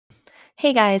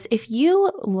Hey guys, if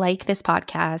you like this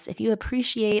podcast, if you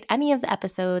appreciate any of the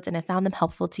episodes and have found them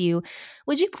helpful to you,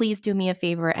 would you please do me a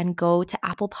favor and go to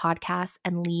Apple Podcasts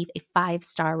and leave a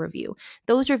 5-star review?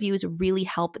 Those reviews really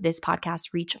help this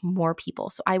podcast reach more people.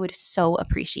 So I would so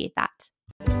appreciate that.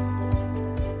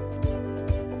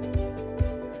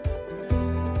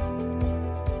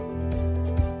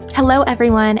 Hello,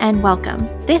 everyone, and welcome.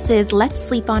 This is Let's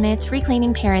Sleep on It,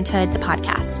 Reclaiming Parenthood, the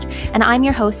podcast. And I'm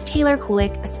your host, Taylor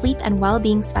Kulik, a sleep and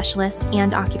well-being specialist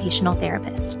and occupational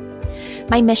therapist.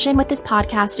 My mission with this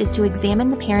podcast is to examine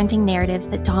the parenting narratives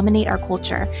that dominate our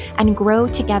culture and grow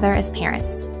together as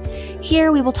parents.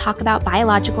 Here, we will talk about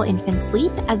biological infant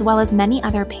sleep, as well as many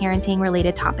other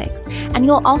parenting-related topics. And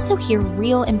you'll also hear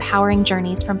real empowering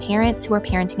journeys from parents who are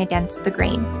parenting against the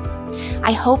grain.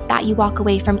 I hope that you walk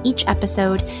away from each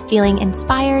episode feeling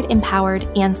inspired, empowered,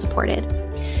 and supported.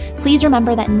 Please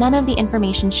remember that none of the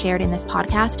information shared in this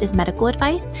podcast is medical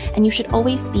advice, and you should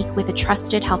always speak with a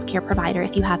trusted healthcare provider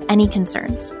if you have any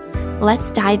concerns.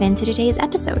 Let's dive into today's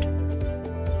episode.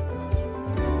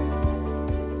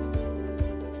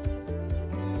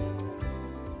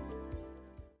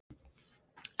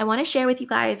 I want to share with you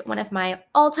guys one of my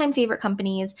all-time favorite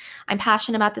companies. I'm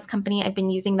passionate about this company. I've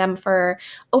been using them for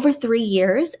over 3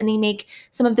 years, and they make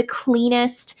some of the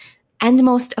cleanest and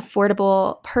most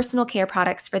affordable personal care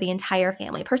products for the entire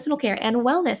family, personal care and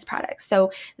wellness products. So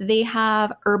they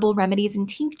have herbal remedies and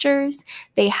tinctures.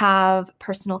 They have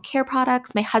personal care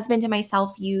products. My husband and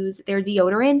myself use their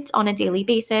deodorant on a daily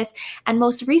basis. And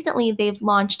most recently, they've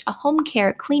launched a home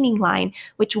care cleaning line,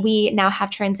 which we now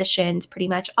have transitioned pretty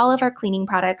much all of our cleaning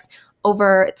products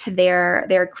over to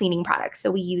their cleaning products.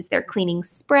 So we use their cleaning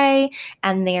spray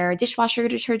and their dishwasher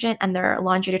detergent and their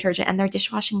laundry detergent and their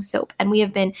dishwashing soap. And we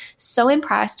have been so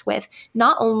impressed with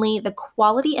not only the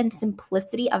quality and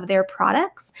simplicity of their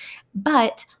products,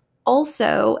 but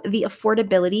also the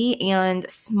affordability and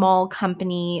small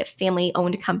company,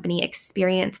 family-owned company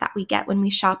experience that we get when we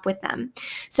shop with them.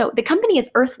 So the company is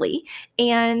Earthly,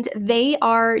 and they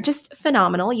are just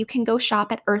phenomenal. You can go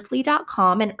shop at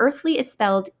earthly.com, and Earthly is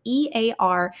spelled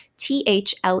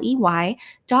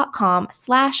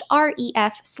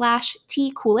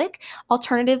EARTHLEY.com/REF/T Kulik.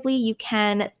 Alternatively, you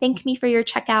can thank me for your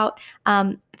checkout.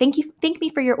 Thank me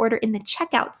for your order in the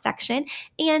checkout section,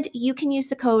 and you can use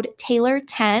the code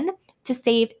Taylor10 to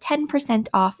save 10%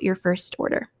 off your first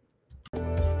order.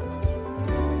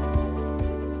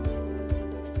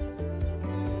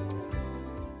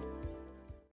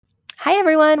 Hi,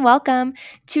 everyone. Welcome.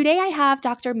 Today, I have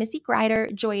Dr. Missy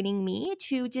Grider joining me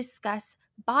to discuss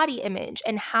body image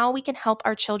and how we can help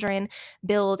our children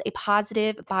build a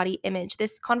positive body image.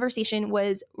 This conversation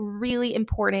was really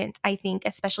important, I think,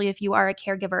 especially if you are a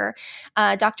caregiver.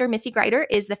 Dr. Missy Grider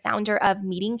is the founder of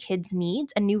Meeting Kids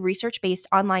Needs, a new research-based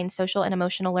online social and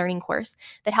emotional learning course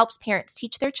that helps parents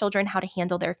teach their children how to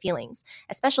handle their feelings,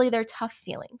 especially their tough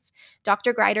feelings.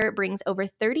 Dr. Grider brings over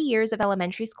 30 years of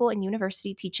elementary school and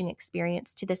university teaching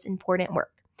experience to this important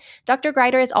work. Dr.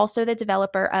 Grider is also the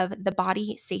developer of the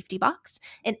Body Safety Box,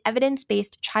 an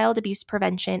evidence-based child abuse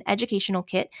prevention educational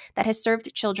kit that has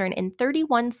served children in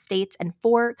 31 states and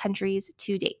 4 countries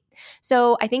to date.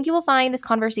 So I think you will find this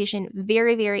conversation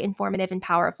very, very informative and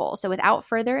powerful. So without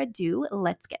further ado,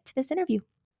 let's get to this interview.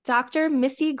 Dr.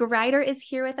 Missy Grider is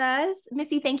here with us.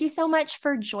 Missy, thank you so much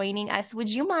for joining us. Would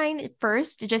you mind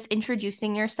first just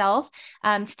introducing yourself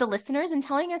to the listeners and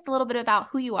telling us a little bit about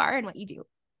who you are and what you do?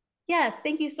 Yes,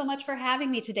 thank you so much for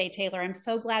having me today, Taylor. I'm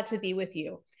so glad to be with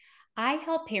you. I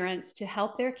help parents to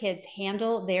help their kids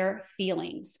handle their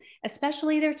feelings,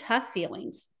 especially their tough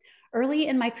feelings. Early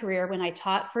in my career, when I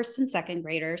taught first and second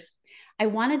graders, I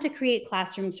wanted to create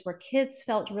classrooms where kids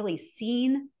felt really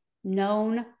seen,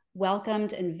 known,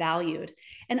 welcomed, and valued.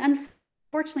 And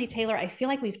unfortunately, Taylor, I feel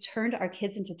like we've turned our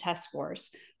kids into test scores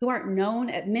who aren't known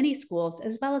at many schools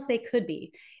as well as they could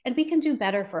be. And we can do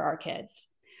better for our kids.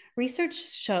 Research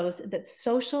shows that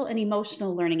social and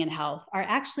emotional learning and health are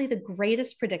actually the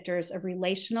greatest predictors of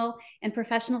relational and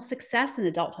professional success in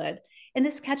adulthood. And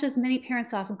this catches many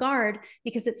parents off guard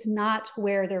because it's not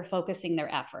where they're focusing their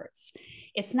efforts.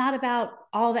 It's not about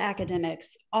all the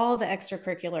academics, all the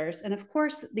extracurriculars. And of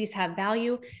course, these have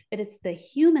value, but it's the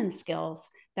human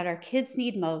skills that our kids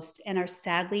need most and are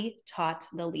sadly taught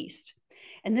the least.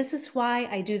 And this is why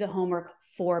I do the homework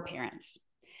for parents.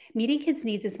 Meeting Kids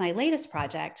Needs is my latest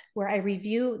project where I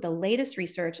review the latest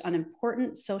research on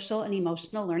important social and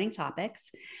emotional learning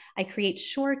topics. I create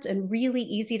short and really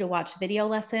easy to watch video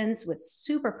lessons with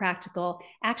super practical,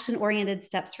 action-oriented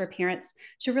steps for parents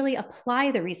to really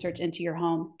apply the research into your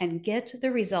home and get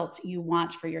the results you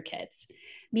want for your kids.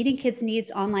 Meeting Kids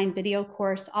Needs online video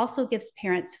course also gives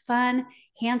parents fun,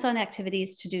 hands-on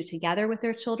activities to do together with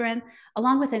their children,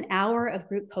 along with an hour of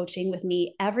group coaching with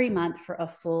me every month for a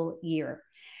full year.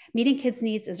 Meeting Kids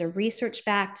Needs is a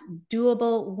research-backed,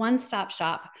 doable, one-stop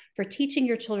shop for teaching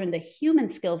your children the human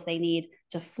skills they need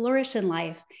to flourish in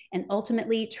life and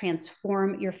ultimately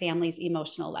transform your family's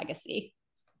emotional legacy.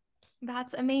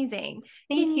 That's amazing.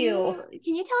 Thank you.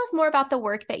 Can you tell us more about the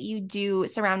work that you do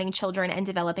surrounding children and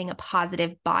developing a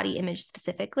positive body image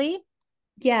specifically?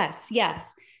 Yes,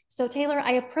 yes. So, Taylor,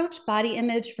 I approach body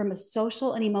image from a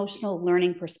social and emotional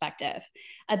learning perspective.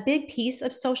 A big piece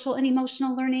of social and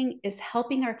emotional learning is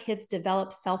helping our kids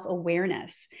develop self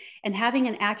awareness, and having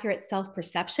an accurate self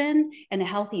perception and a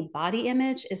healthy body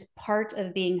image is part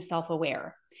of being self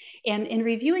aware. And in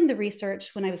reviewing the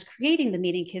research, when I was creating the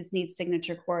Meeting Kids Needs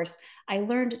signature course, I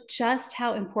learned just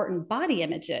how important body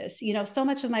image is. So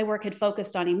much of my work had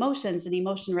focused on emotions and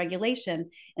emotion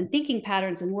regulation and thinking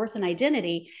patterns and worth and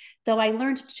identity, though I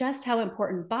learned just how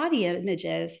important body image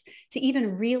is to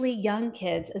even really young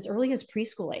kids as early as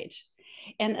preschool age.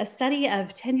 And a study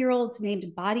of 10-year-olds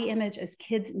named body image as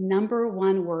kids' number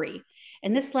one worry.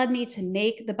 And this led me to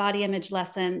make the body image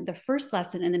lesson the first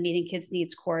lesson in the Meeting Kids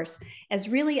Needs course as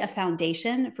really a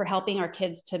foundation for helping our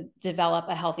kids to develop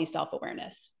a healthy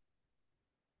self-awareness.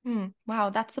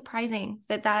 Wow, that's surprising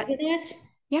that Isn't it?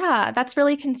 yeah, that's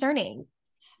really concerning.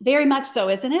 Very much so,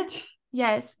 isn't it?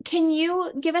 Yes. Can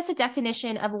you give us a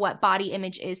definition of what body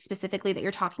image is specifically that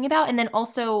you're talking about? And then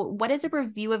also, what does a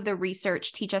review of the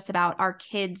research teach us about our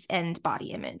kids and body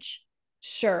image?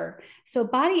 Sure. So,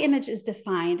 body image is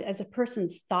defined as a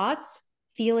person's thoughts,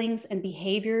 feelings, and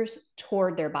behaviors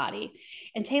toward their body.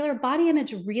 And Taylor, body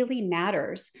image really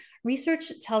matters. Research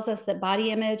tells us that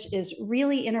body image is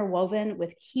really interwoven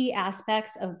with key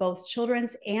aspects of both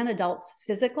children's and adults'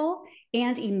 physical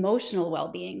and emotional well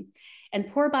being. And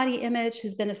poor body image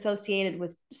has been associated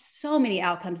with so many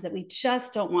outcomes that we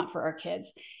just don't want for our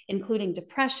kids, including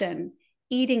depression,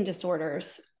 eating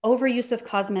disorders, overuse of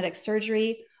cosmetic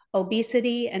surgery,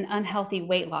 obesity, and unhealthy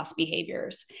weight loss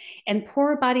behaviors. And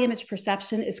poor body image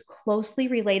perception is closely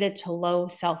related to low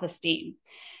self esteem.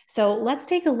 So let's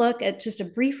take a look at just a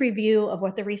brief review of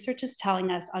what the research is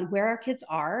telling us on where our kids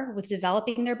are with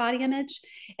developing their body image.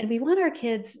 And we want our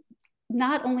kids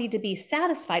not only to be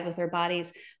satisfied with their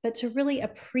bodies, but to really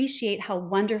appreciate how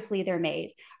wonderfully they're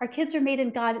made. Our kids are made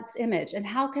in God's image, and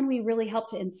how can we really help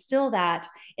to instill that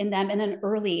in them in an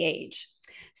early age?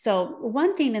 So,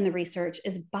 one theme in the research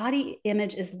is body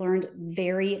image is learned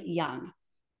very young.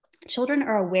 Children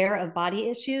are aware of body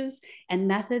issues and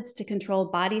methods to control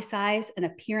body size and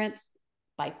appearance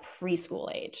by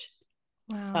preschool age.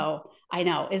 Wow. So, I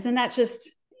know, isn't that just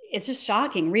it's just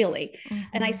shocking, really. Mm-hmm.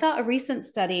 And I saw a recent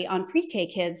study on pre-K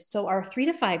kids. So our 3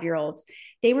 to 5 year olds,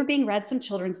 they were being read some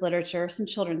children's literature, some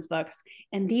children's books.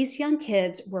 And these young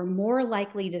kids were more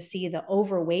likely to see the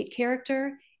overweight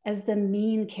character as the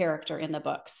mean character in the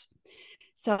books.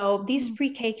 So these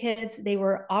pre-K kids, they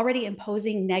were already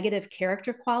imposing negative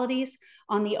character qualities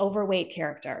on the overweight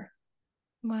character.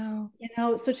 Wow.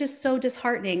 So just so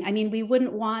disheartening. I mean, we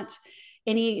wouldn't want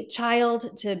any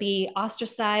child to be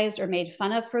ostracized or made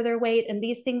fun of for their weight. And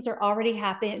these things are already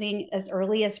happening as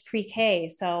early as pre-K.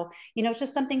 So, it's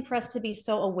just something for us to be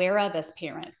so aware of as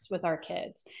parents with our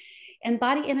kids. And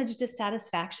body image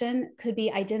dissatisfaction could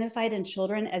be identified in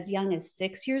children as young as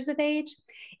 6 years of age.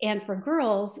 And for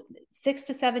girls, 6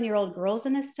 to 7 year old girls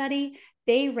in this study,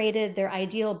 they rated their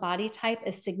ideal body type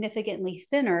as significantly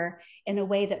thinner in a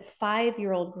way that 5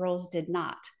 year old girls did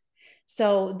not.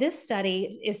 So this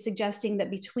study is suggesting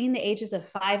that between the ages of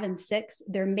 5 and 6,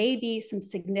 there may be some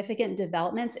significant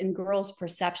developments in girls'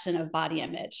 perception of body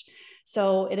image.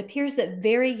 So it appears that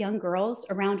very young girls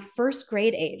around first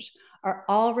grade age are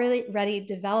already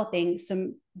developing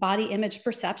some body image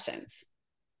perceptions.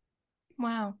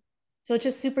 Wow. So it's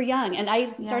just super young. And I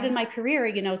started my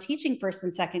career, teaching first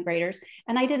and second graders,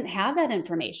 and I didn't have that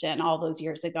information all those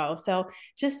years ago. So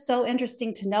just so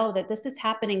interesting to know that this is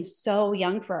happening so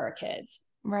young for our kids.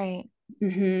 Right.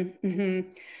 Mm-hmm, mm-hmm.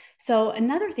 So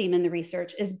another theme in the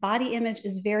research is body image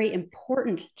is very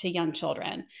important to young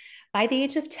children. By the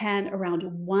age of 10, around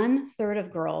 1/3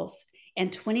 of girls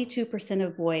and 22%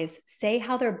 of boys say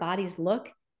how their bodies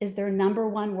look is their number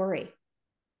one worry.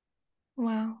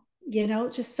 Wow.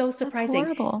 Just so surprising.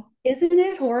 That's horrible. Isn't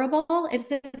it horrible?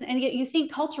 And yet you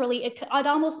think culturally, it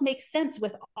almost makes sense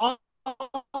with all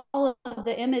of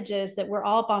the images that we're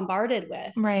all bombarded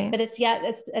with. Right. But it's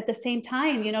at the same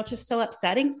time, just so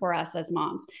upsetting for us as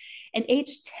moms. And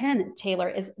age 10, Taylor,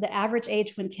 is the average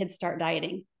age when kids start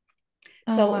dieting.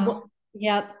 Oh, So wow.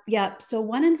 Yep, yep. So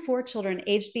 1 in 4 children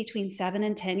aged between 7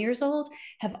 and 10 years old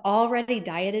have already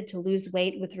dieted to lose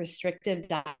weight with restrictive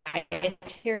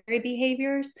dietary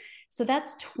behaviors. So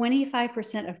that's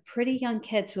 25% of pretty young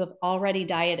kids who have already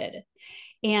dieted.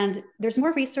 And there's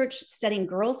more research studying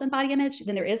girls and body image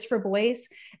than there is for boys,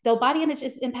 though body image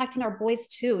is impacting our boys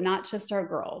too, not just our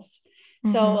girls.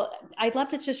 Mm-hmm. So I'd love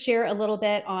to just share a little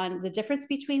bit on the difference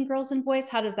between girls and boys.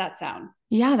 How does that sound?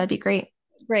 Yeah, that'd be great.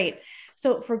 Great.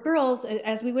 So for girls,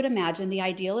 as we would imagine, the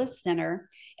ideal is thinner.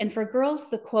 And for girls,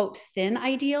 the quote thin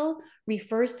ideal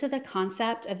refers to the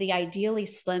concept of the ideally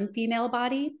slim female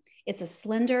body. It's a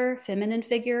slender, feminine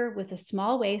figure with a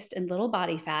small waist and little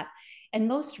body fat. And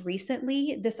most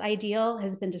recently, this ideal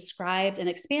has been described and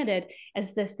expanded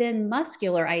as the thin,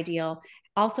 muscular ideal,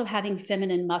 also having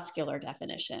feminine muscular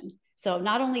definition. So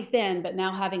not only thin, but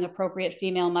now having appropriate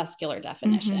female muscular Mm-hmm.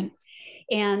 definition.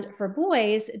 And for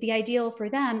boys, the ideal for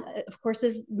them, of course,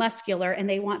 is muscular and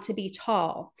they want to be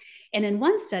tall. And in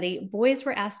one study, boys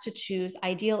were asked to choose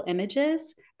ideal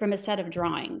images from a set of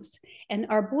drawings. And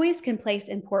our boys can place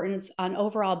importance on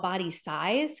overall body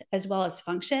size as well as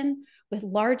function, with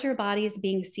larger bodies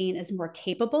being seen as more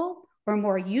capable or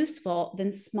more useful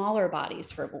than smaller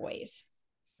bodies for boys.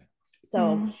 So,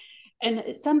 Mm.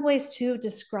 and some boys too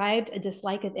described a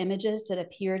dislike of images that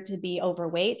appeared to be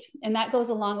overweight. And that goes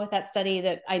along with that study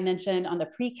that I mentioned on the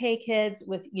pre-K kids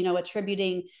with,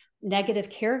 attributing negative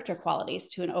character qualities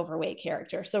to an overweight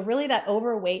character. So really that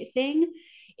overweight thing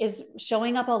is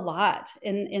showing up a lot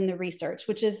in the research,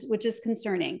 which is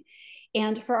concerning.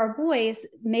 And for our boys,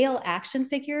 male action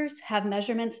figures have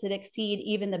measurements that exceed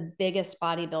even the biggest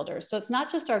bodybuilders. So it's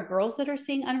not just our girls that are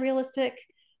seeing unrealistic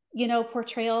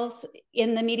portrayals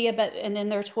in the media but and in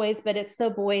their toys, but it's the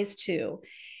boys too.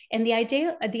 And the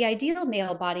ideal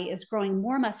male body is growing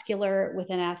more muscular with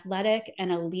an athletic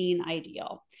and a lean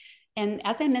ideal. And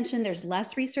as I mentioned, there's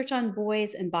less research on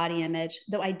boys and body image,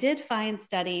 though I did find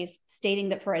studies stating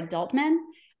that for adult men,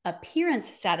 appearance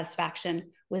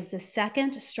satisfaction was the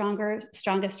second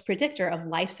strongest predictor of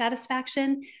life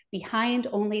satisfaction, behind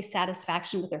only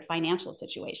satisfaction with their financial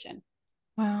situation.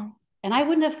 Wow. And I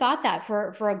wouldn't have thought that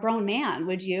for a grown man,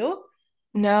 would you?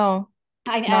 No,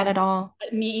 not I at all.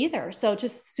 Me either. So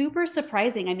just super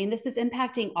surprising. I mean, this is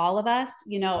impacting all of us,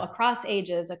 across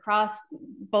ages, across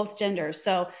both genders.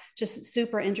 So just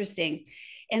super interesting.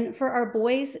 And for our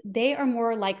boys, they are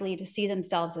more likely to see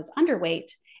themselves as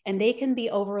underweight, and they can be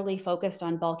overly focused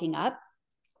on bulking up.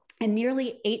 And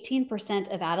nearly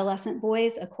 18% of adolescent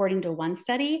boys, according to one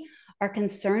study, are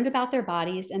concerned about their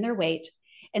bodies and their weight.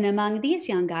 And among these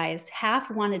young guys, half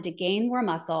wanted to gain more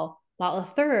muscle, while a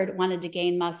third wanted to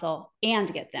gain muscle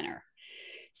and get thinner.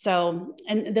 So,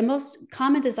 and the most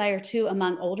common desire too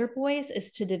among older boys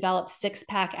is to develop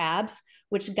six-pack abs,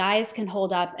 which guys can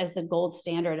hold up as the gold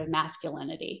standard of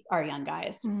masculinity, our young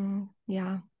guys.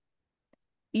 Yeah.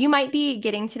 You might be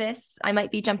getting to this. I might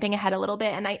be jumping ahead a little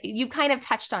bit, and you kind of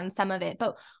touched on some of it,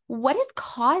 but what is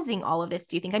causing all of this,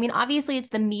 do you think? I mean, obviously it's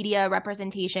the media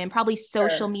representation, probably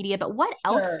social Sure. media, but what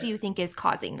else do Sure. you think is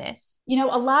causing this? A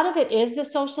lot of it is the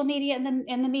social media and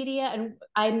the media, and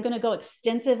I'm going to go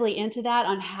extensively into that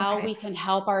on how Okay. we can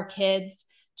help our kids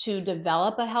to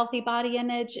develop a healthy body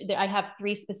image. I have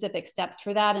 3 specific steps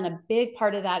for that, and a big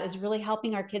part of that is really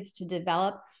helping our kids to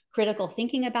develop critical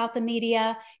thinking about the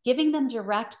media, giving them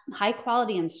direct, high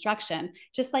quality instruction.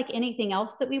 Just like anything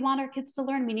else that we want our kids to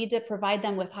learn, we need to provide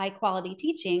them with high quality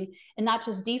teaching and not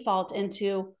just default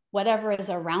into whatever is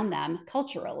around them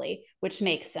culturally, which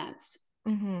makes sense.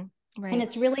 Mm-hmm. And Right.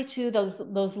 it's really to those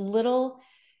little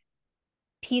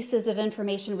pieces of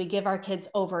information we give our kids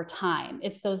over time.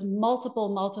 It's those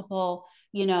multiple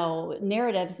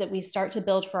narratives that we start to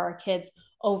build for our kids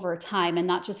over time, and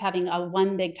not just having a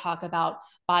one big talk about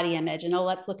body image and, oh,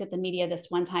 let's look at the media this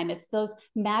one time. It's those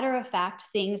matter of fact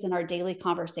things in our daily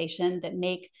conversation that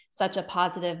make such a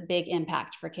positive big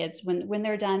impact for kids when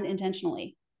they're done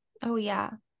intentionally. Oh,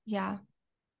 yeah. Yeah.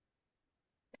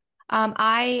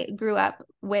 I grew up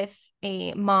with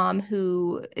a mom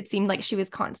who it seemed like she was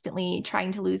constantly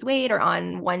trying to lose weight or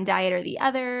on one diet or the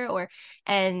other,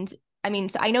 and I mean,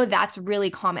 so I know that's really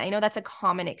common. I know that's a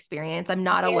common experience. I'm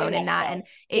not Very alone in much that. so. And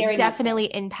it Very much so. definitely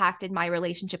impacted my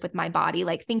relationship with my body.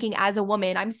 Like thinking as a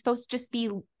woman, I'm supposed to just be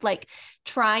like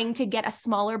trying to get a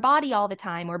smaller body all the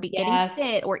time or be getting Yes.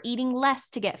 fit or eating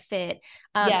less to get fit.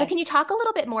 So can you Yes. talk a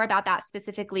little bit more about that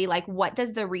specifically? Like what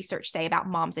does the research say about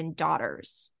moms and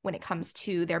daughters when it comes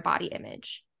to their body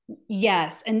image?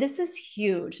 Yes. And this is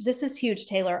huge. This is huge,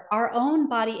 Taylor. Our own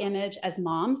body image as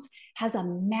moms has a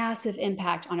massive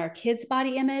impact on our kids'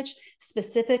 body image,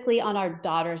 specifically on our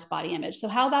daughter's body image. So,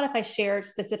 how about if I share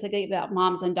specifically about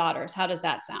moms and daughters? How does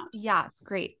that sound? Yeah,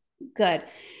 great. Good.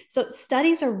 So,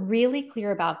 studies are really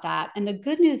clear about that. And the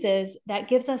good news is that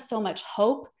gives us so much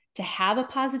hope to have a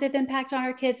positive impact on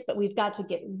our kids, but we've got to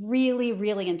get really,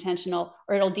 really intentional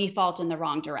or it'll default in the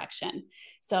wrong direction.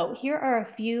 So, here are a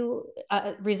few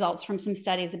results from some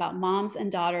studies about moms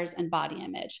and daughters and body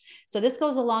image. So, this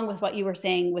goes along with what you were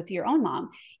saying with your own mom.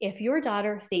 If your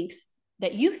daughter thinks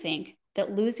that you think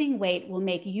that losing weight will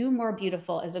make you more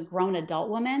beautiful as a grown adult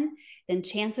woman, then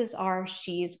chances are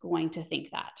she's going to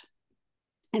think that.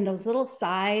 And those little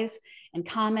sighs and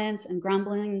comments and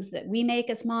grumblings that we make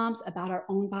as moms about our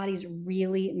own bodies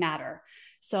really matter.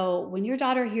 So when your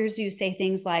daughter hears you say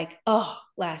things like, oh,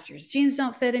 last year's jeans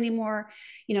don't fit anymore,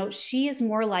 she is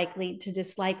more likely to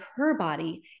dislike her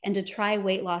body and to try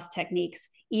weight loss techniques,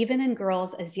 even in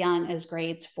girls as young as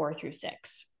grades 4 through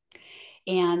 6.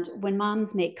 And when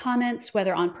moms make comments,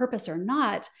 whether on purpose or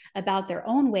not, about their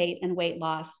own weight and weight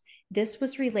loss, this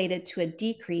was related to a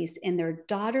decrease in their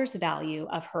daughter's value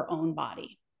of her own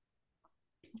body.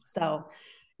 So,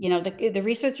 the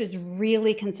research is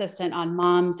really consistent on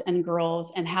moms and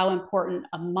girls and how important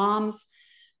a mom's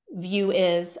view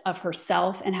is of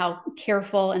herself and how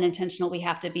careful and intentional we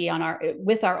have to be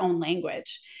with our own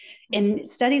language. In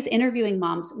studies interviewing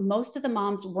moms, most of the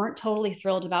moms weren't totally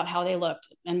thrilled about how they looked,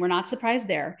 and we're not surprised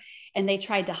there. And they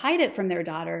tried to hide it from their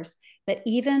daughters, but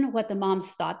even what the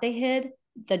moms thought they hid,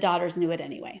 the daughters knew it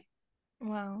anyway.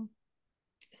 Wow.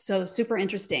 So super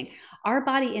interesting. Our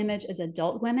body image as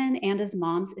adult women and as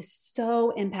moms is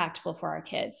so impactful for our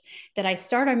kids that I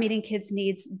start our Meeting Kids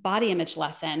Needs body image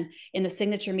lesson in the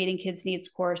signature Meeting Kids Needs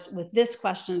course with this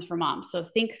question for moms. So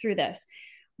think through this.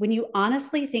 When you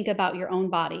honestly think about your own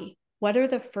body, what are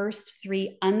the first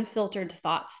 3 unfiltered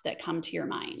thoughts that come to your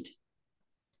mind?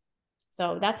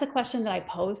 So that's a question that I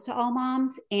pose to all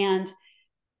moms. And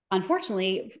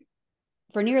unfortunately,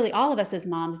 for nearly all of us as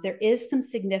moms, there is some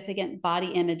significant body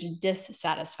image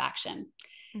dissatisfaction.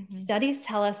 Mm-hmm. Studies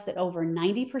tell us that over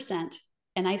 90%,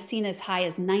 and I've seen as high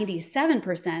as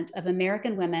 97% of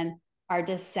American women are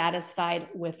dissatisfied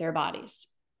with their bodies.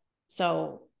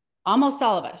 So almost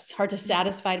all of us are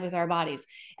dissatisfied with our bodies.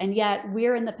 And yet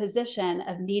we're in the position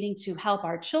of needing to help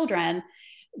our children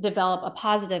develop a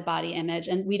positive body image.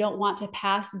 And we don't want to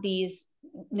pass these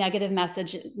negative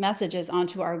messages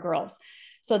onto our girls.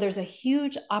 So there's a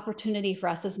huge opportunity for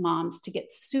us as moms to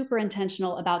get super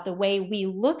intentional about the way we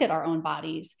look at our own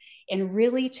bodies and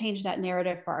really change that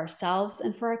narrative for ourselves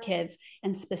and for our kids,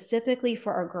 and specifically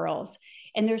for our girls.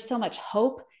 And there's so much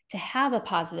hope to have a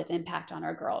positive impact on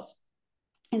our girls.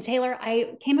 And Taylor,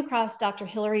 I came across Dr.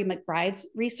 Hillary McBride's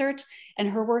research, and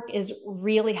her work is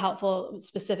really helpful,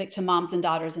 specific to moms and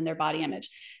daughters and their body image.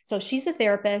 So she's a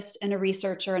therapist and a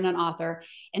researcher and an author,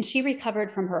 and she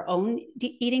recovered from her own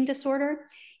eating disorder.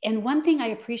 And one thing I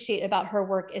appreciate about her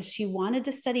work is she wanted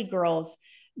to study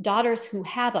daughters who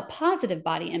have a positive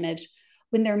body image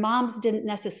when their moms didn't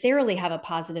necessarily have a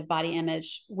positive body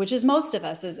image, which is most of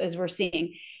us as we're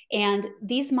seeing. And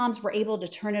these moms were able to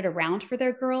turn it around for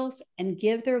their girls and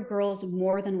give their girls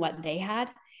more than what they had.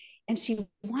 And she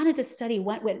wanted to study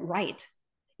what went right.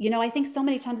 I think so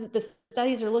many times the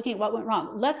studies are looking at what went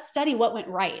wrong. Let's study what went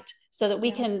right so that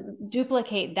we can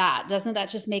duplicate that. Doesn't that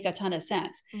just make a ton of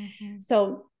sense? Mm-hmm.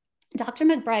 So Dr.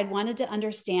 McBride wanted to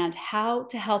understand how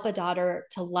to help a daughter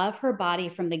to love her body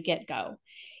from the get-go.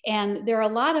 And there are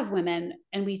a lot of women,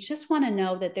 and we just want to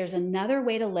know that there's another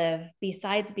way to live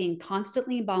besides being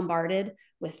constantly bombarded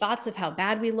with thoughts of how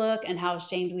bad we look and how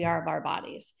ashamed we are of our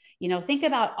bodies. Think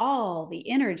about all the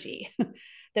energy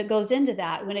that goes into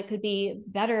that when it could be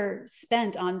better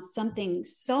spent on something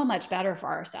so much better for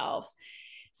ourselves.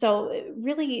 So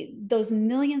really, those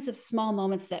millions of small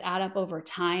moments that add up over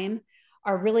time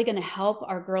are really going to help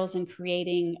our girls in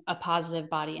creating a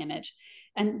positive body image.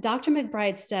 And Dr.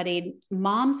 McBride studied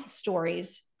moms'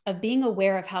 stories of being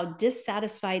aware of how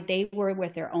dissatisfied they were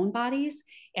with their own bodies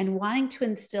and wanting to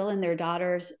instill in their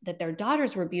daughters that their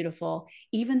daughters were beautiful,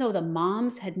 even though the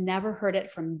moms had never heard it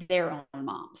from their own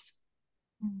moms.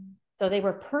 Mm-hmm. So they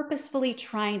were purposefully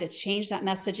trying to change that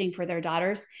messaging for their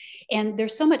daughters. And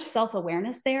there's so much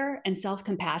self-awareness there and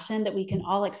self-compassion that we can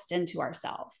all extend to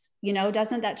ourselves.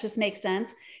 Doesn't that just make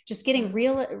sense? Just getting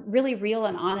really real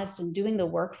and honest and doing the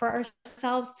work for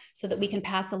ourselves so that we can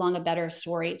pass along a better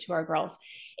story to our girls.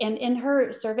 And in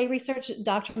her survey research,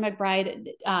 Dr. McBride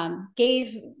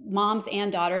gave moms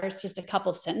and daughters just a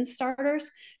couple sentence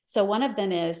starters. So one of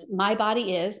them is, my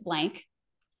body is blank.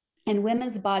 and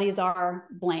women's bodies are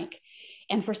blank.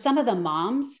 And for some of the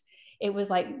moms, it was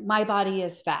like, my body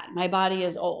is fat, my body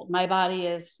is old, my body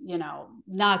is,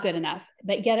 not good enough.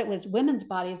 But yet it was, women's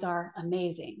bodies are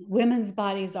amazing, women's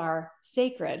bodies are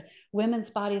sacred,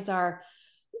 women's bodies are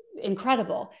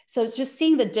incredible. So just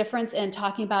seeing the difference in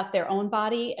talking about their own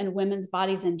body and women's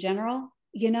bodies in general,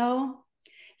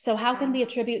 so how can we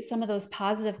attribute some of those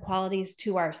positive qualities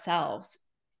to ourselves?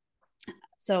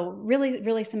 So really,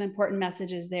 really some important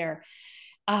messages there.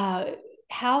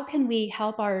 How can we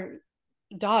help our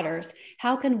daughters?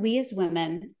 How can we as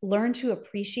women learn to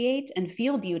appreciate and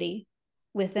feel beauty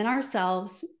within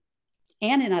ourselves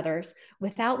and in others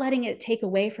without letting it take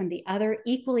away from the other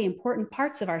equally important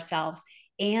parts of ourselves,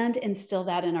 and instill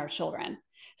that in our children?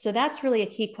 So that's really a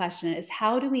key question, is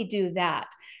how do we do that?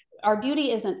 Our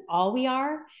beauty isn't all we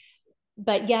are,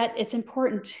 but yet it's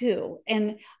important too.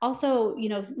 And also,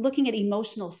 looking at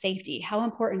emotional safety, how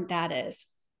important that is.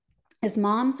 As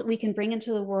moms, we can bring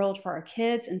into the world for our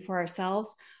kids and for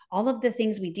ourselves all of the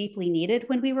things we deeply needed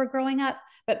when we were growing up,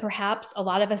 but perhaps a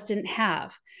lot of us didn't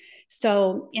have.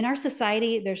 So in our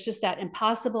society, there's just that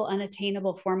impossible,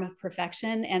 unattainable form of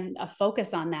perfection and a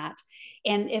focus on that.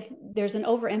 And if there's an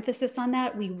overemphasis on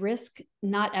that, we risk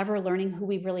not ever learning who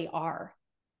we really are.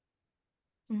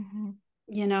 Mm-hmm.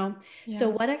 So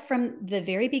what if from the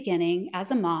very beginning,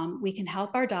 as a mom, we can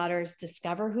help our daughters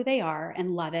discover who they are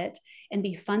and love it, and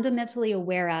be fundamentally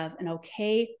aware of and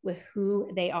okay with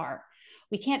who they are?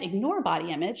 We can't ignore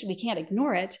body image. We can't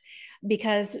ignore it,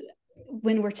 because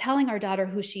when we're telling our daughter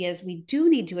who she is, we do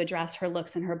need to address her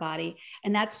looks and her body.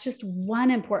 And that's just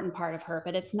one important part of her,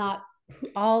 but it's not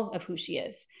all of who she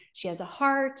is. She has a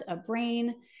heart, a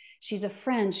brain. She's a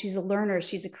friend. She's a learner.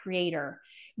 She's a creator.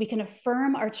 We can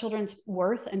affirm our children's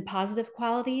worth and positive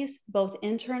qualities, both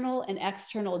internal and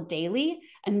external, daily.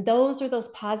 And those are those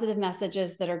positive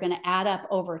messages that are going to add up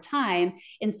over time,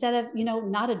 instead of,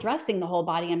 not addressing the whole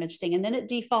body image thing. And then it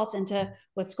defaults into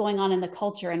what's going on in the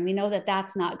culture. And we know that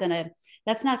that's not going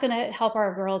to help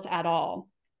our girls at all.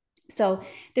 So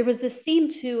there was this theme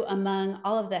too among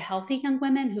all of the healthy young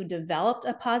women who developed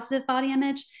a positive body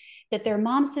image, that their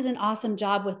moms did an awesome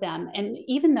job with them. And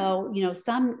even though,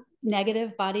 some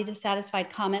negative body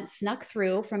dissatisfied comments snuck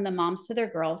through from the moms to their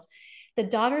girls, the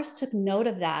daughters took note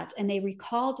of that, and they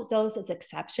recalled those as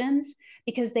exceptions,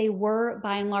 because they were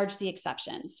by and large the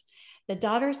exceptions. The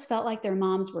daughters felt like their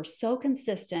moms were so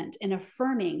consistent in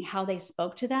affirming how they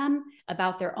spoke to them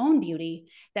about their own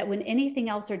beauty, that when anything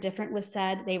else or different was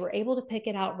said, they were able to pick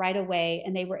it out right away,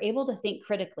 and they were able to think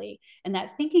critically. And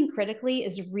that thinking critically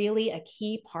is really a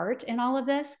key part in all of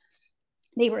this.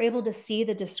 They were able to see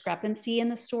the discrepancy in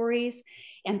the stories,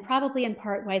 and probably in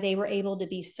part why they were able to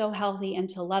be so healthy and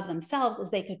to love themselves, is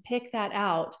they could pick that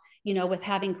out, with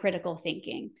having critical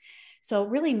thinking. So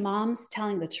really, moms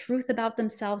telling the truth about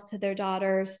themselves to their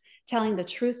daughters, telling the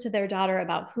truth to their daughter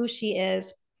about who she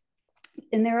is.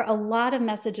 And there are a lot of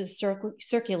messages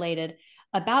circulated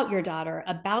about your daughter,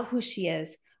 about who she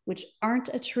is, which aren't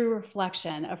a true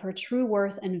reflection of her true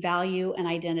worth and value and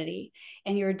identity.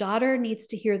 And your daughter needs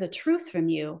to hear the truth from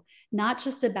you, not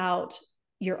just about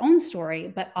your own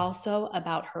story, but also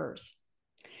about hers.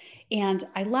 And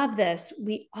I love this.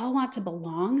 We all want to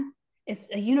belong.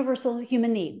 It's a universal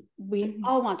human need. We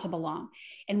all want to belong,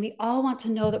 and we all want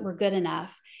to know that we're good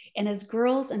enough. And as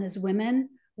girls and as women,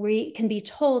 we can be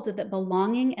told that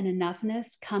belonging and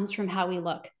enoughness comes from how we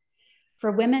look.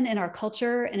 For women in our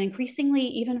culture, and increasingly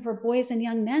even for boys and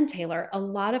young men, Taylor, a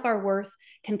lot of our worth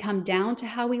can come down to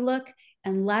how we look,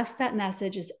 unless that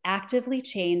message is actively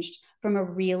changed from a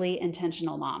really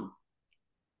intentional mom.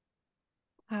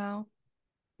 Wow.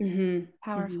 It's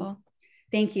powerful. Mm-hmm.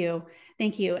 Thank you.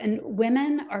 Thank you. And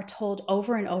women are told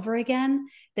over and over again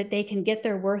that they can get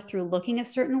their worth through looking a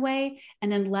certain way.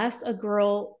 And unless a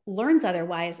girl learns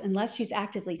otherwise, unless she's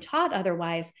actively taught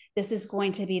otherwise, this is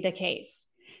going to be the case.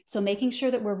 So making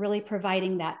sure that we're really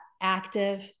providing that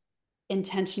active,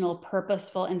 intentional,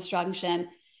 purposeful instruction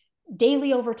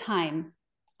daily over time,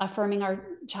 affirming our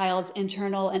child's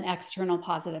internal and external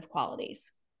positive qualities.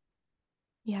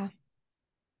 Yeah.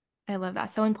 I love that.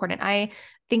 So important. I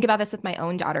think about this with my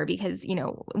own daughter, because,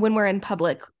 when we're in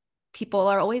public, people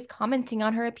are always commenting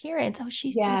on her appearance. Oh,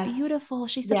 she's so beautiful.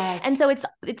 She's so, and so it's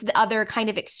the other kind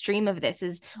of extreme of this,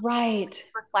 is right,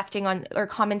 reflecting on or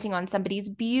commenting on somebody's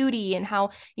beauty and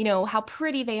how, how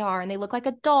pretty they are and they look like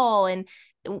a doll. And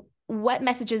what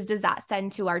messages does that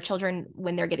send to our children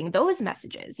when they're getting those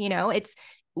messages?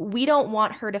 we don't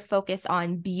want her to focus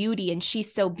on beauty and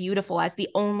she's so beautiful as the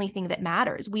only thing that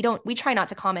matters. We try not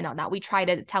to comment on that. We try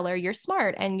to tell her you're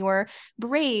smart and you're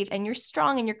brave and you're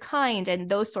strong and you're kind and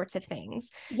those sorts of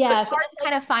things. So it's Yes. hard to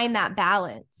kind of find that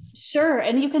balance. Sure.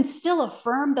 And you can still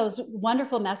affirm those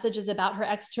wonderful messages about her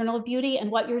external beauty.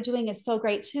 And what you're doing is so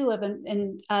great too,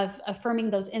 of affirming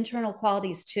those internal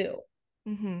qualities too,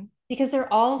 Mm-hmm. because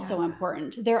they're all Yeah. so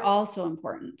important. They're all so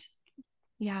important.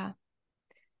 Yeah.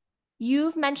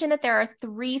 You've mentioned that there are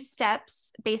 3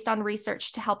 steps based on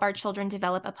research to help our children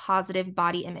develop a positive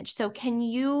body image. So can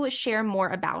you share more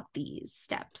about these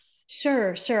steps?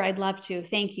 Sure, sure. I'd love to.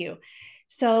 Thank you.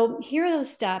 So, here are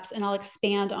those steps, and I'll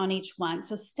expand on each one.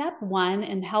 So, step one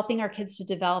in helping our kids to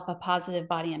develop a positive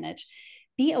body image,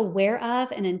 be aware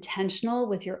of and intentional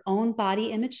with your own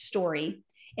body image story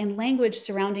and language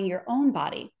surrounding your own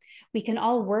body. We can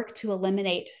all work to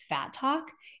eliminate fat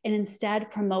talk and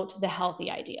instead promote the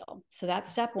healthy ideal. So,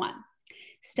 that's step one.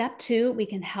 Step two, we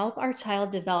can help our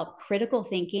child develop critical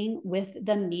thinking with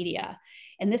the media.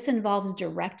 And this involves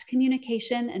direct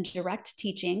communication and direct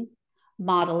teaching,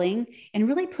 modeling, and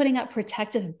really putting up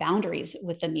protective boundaries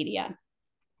with the media.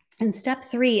 And step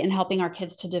three, in helping our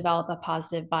kids to develop a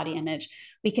positive body image,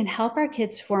 we can help our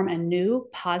kids form a new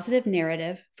positive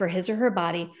narrative for his or her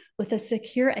body with a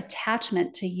secure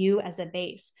attachment to you as a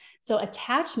base. So,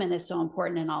 attachment is so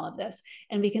important in all of this.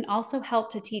 And we can also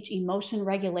help to teach emotion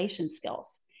regulation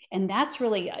skills. And that's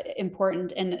really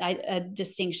important and a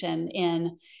distinction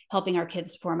in helping our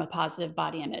kids form a positive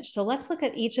body image. So let's look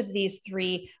at each of these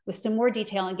 3 with some more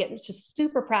detail and get just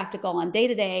super practical on day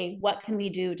to day. What can we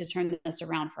do to turn this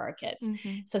around for our kids?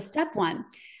 Mm-hmm. So step one,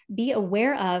 be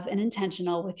aware of and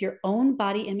intentional with your own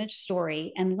body image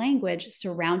story and language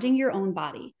surrounding your own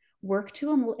body. Work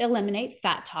to eliminate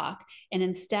fat talk and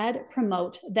instead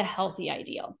promote the healthy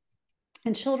ideal.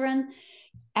 And children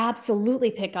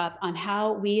absolutely pick up on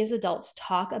how we as adults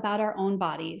talk about our own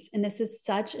bodies. And this is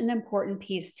such an important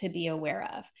piece to be aware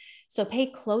of. So pay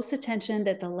close attention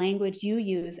that the language you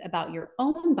use about your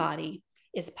own body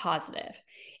is positive.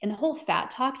 And the whole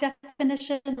fat talk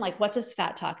definition, like what does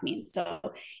fat talk mean? So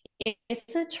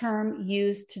it's a term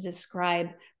used to describe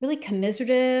really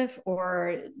commiserative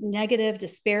or negative,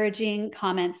 disparaging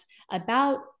comments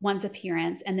about one's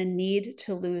appearance and the need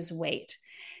to lose weight.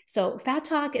 So, fat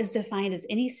talk is defined as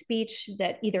any speech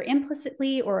that either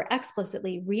implicitly or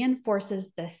explicitly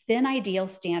reinforces the thin ideal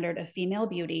standard of female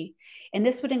beauty. And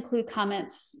this would include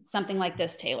comments something like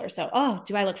this, Taylor. So, oh,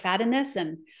 do I look fat in this?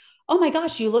 And oh my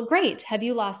gosh, you look great. Have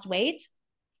you lost weight?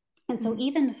 And so,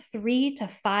 even 3 to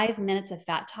 5 minutes of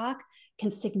fat talk can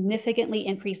significantly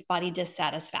increase body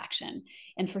dissatisfaction.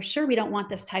 And for sure, we don't want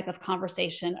this type of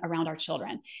conversation around our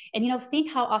children. And,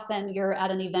 think how often you're at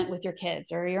an event with your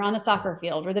kids, or you're on the soccer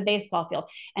field or the baseball field,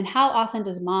 and how often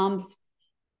does mom's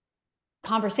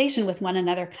conversation with one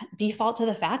another default to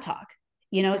the fat talk?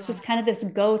 It's just kind of this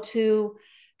go-to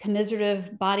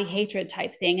commiserative body hatred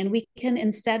type thing. And we can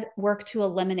instead work to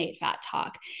eliminate fat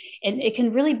talk. And it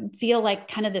can really feel like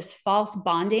kind of this false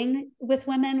bonding with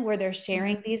women where they're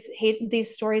sharing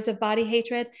these stories of body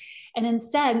hatred. And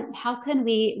instead, how can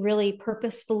we really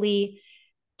purposefully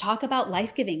talk about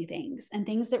life-giving things and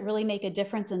things that really make a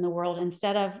difference in the world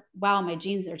instead of, wow, my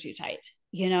jeans are too tight,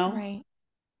 Right.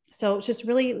 So it's just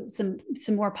really some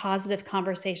more positive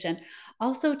conversation.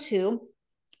 Also, too,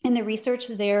 in the research,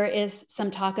 there is some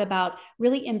talk about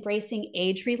really embracing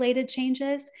age-related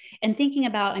changes and thinking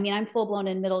about, I'm full-blown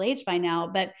in middle age by now,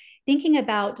 but thinking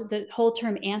about the whole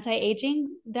term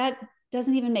anti-aging, that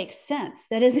doesn't even make sense.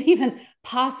 That isn't even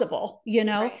possible,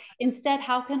 Right. Instead,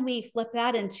 how can we flip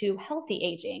that into healthy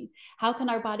aging? How can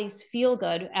our bodies feel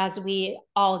good as we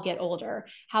all get older?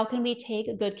 How can we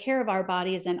take good care of our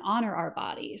bodies and honor our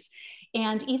bodies?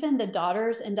 And even the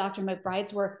daughters in Dr.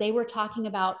 McBride's work, they were talking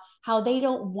about how they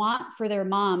don't want for their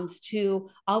moms to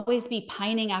always be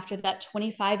pining after that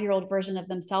 25-year-old version of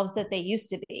themselves that they used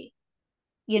to be.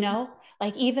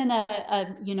 Like even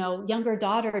a younger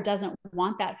daughter doesn't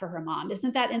want that for her mom.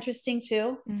 Isn't that interesting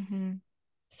too? Mm-hmm.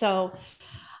 So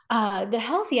the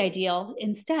healthy ideal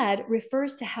instead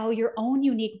refers to how your own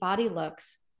unique body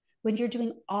looks when you're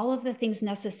doing all of the things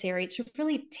necessary to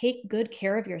really take good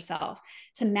care of yourself,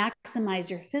 to maximize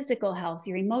your physical health,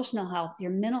 your emotional health,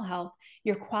 your mental health,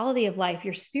 your quality of life,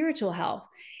 your spiritual health.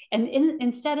 And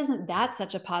instead, isn't that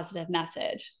such a positive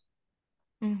message?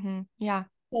 Mm-hmm. Yeah.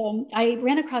 I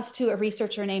ran across a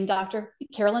researcher named Dr.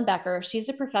 Carolyn Becker. She's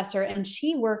a professor and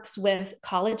she works with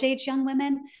college-age young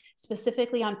women,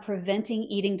 specifically on preventing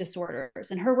eating disorders.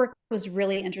 And her work was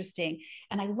really interesting.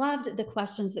 And I loved the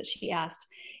questions that she asked.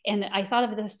 And I thought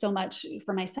of this so much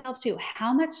for myself too.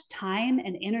 How much time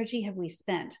and energy have we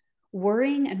spent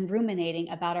worrying and ruminating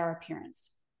about our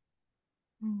appearance.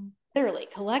 Mm. Literally,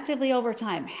 collectively over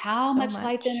time, how So much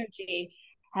life much. energy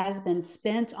has been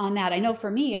spent on that. I know for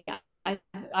me,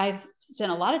 I've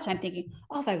spent a lot of time thinking,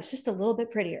 oh, if I was just a little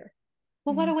bit prettier.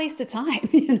 Well, what a Mm. waste of time,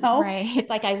 you know? Right. It's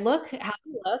like I look how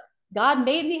I look. God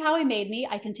made me how he made me.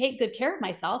 I can take good care of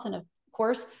myself and of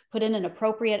course put in an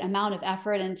appropriate amount of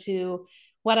effort into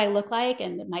what I look like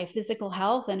and my physical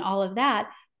health and all of that.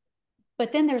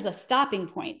 But then there's a stopping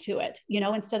point to it, you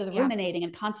know, instead of the Yeah. ruminating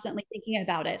and constantly thinking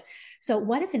about it. So,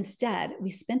 what if instead we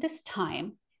spent this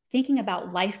time thinking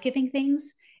about life giving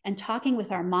things and talking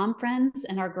with our mom friends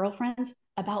and our girlfriends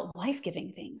about life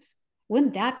giving things?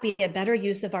 Wouldn't that be a better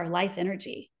use of our life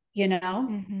energy, you know?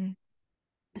 Hmm.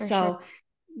 For sure. So,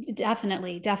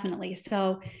 definitely, definitely.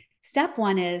 So, step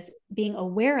one is being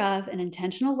aware of and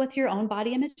intentional with your own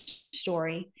body image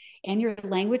story and your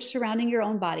language surrounding your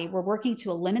own body. We're working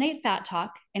to eliminate fat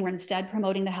talk and we're instead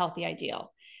promoting the healthy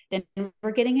ideal. Then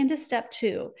we're getting into step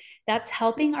two. That's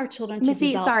helping our children to Missy,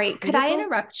 develop sorry, could I critical.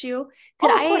 interrupt you?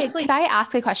 Could Oh, of course, I please. could I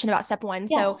ask a question about step one?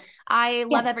 So Yes. I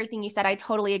love Yes. everything you said. I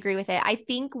totally agree with it. I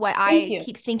think what Thank I you.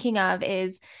 keep thinking of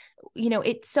is,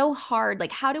 it's so hard.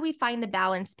 Like, how do we find the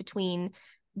balance between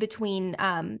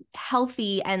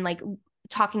healthy and like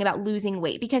talking about losing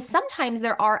weight? Because sometimes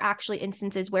there are actually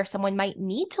instances where someone might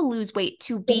need to lose weight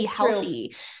to be It's true.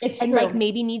 healthy It's and like true.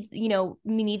 maybe needs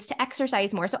to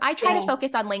exercise more. So I try to Yes.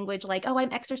 focus on language like, oh,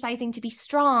 I'm exercising to be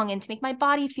strong and to make my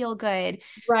body feel good.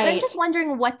 But I'm Right. just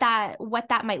wondering what that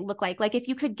might look like. Like if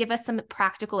you could give us some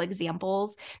practical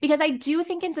examples, because I do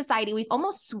think in society we've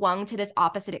almost swung to this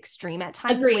opposite extreme at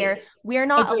times where Agreed. we're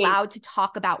not Agreed. allowed to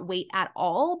talk about weight at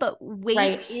all, but weight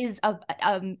Right. is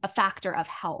a factor of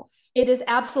health. It is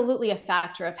absolutely a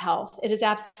factor of health. It is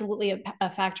absolutely a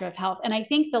factor of health. And I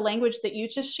think the language that you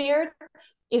just shared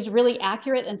is really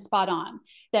accurate and spot on.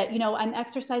 That, you know, I'm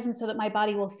exercising so that my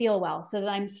body will feel well, so that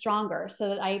I'm stronger, so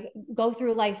that I go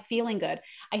through life feeling good.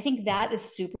 I think that is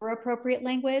super appropriate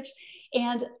language.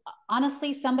 And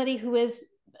honestly, somebody who is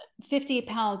 50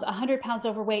 pounds, 100 pounds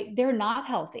overweight, they're not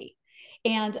healthy.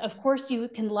 And of course, you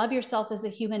can love yourself as a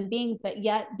human being, but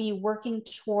yet be working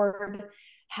toward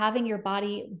having your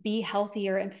body be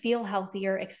healthier and feel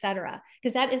healthier, et cetera.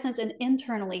 Because that isn't an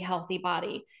internally healthy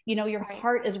body. You know, your Right.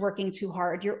 heart is working too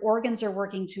hard, your organs are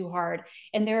working too hard,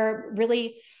 and there are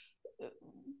really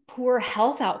poor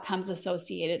health outcomes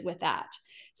associated with that.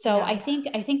 So Yeah. I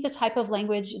think the type of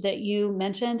language that you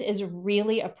mentioned is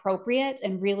really appropriate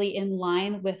and really in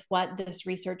line with what this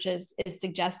research is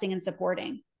suggesting and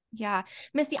supporting. Yeah.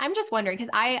 Misty, I'm just wondering because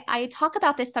I talk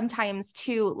about this sometimes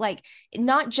too, like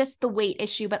not just the weight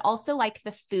issue, but also like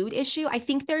the food issue. I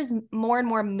think there's more and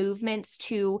more movements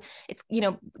to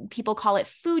people call it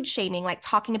food shaming, like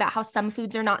talking about how some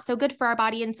foods are not so good for our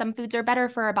body and some foods are better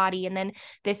for our body. And then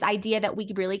this idea that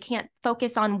we really can't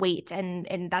focus on weight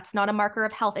and that's not a marker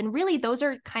of health. And really those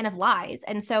are kind of lies.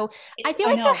 And so I feel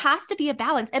I like there know. has to be a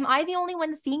balance. Am I the only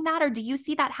one seeing that, or do you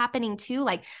see that happening too?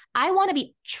 Like I want to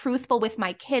be truthful with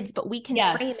my kids, but we can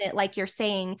frame Yes. it like you're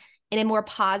saying in a more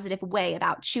positive way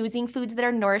about choosing foods that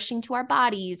are nourishing to our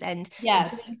bodies and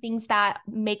Yes. doing things that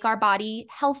make our body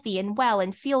healthy and well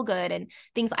and feel good and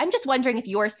things. I'm just wondering if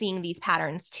you're seeing these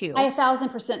patterns I too.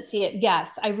 1,000% see it.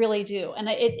 Yes, I really do. And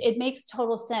it makes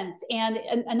total sense. And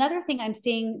another thing I'm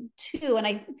seeing too,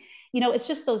 and it's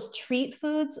just those treat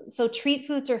foods. So treat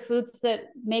foods are foods that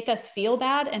make us feel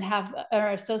bad and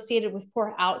are associated with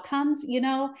poor outcomes, you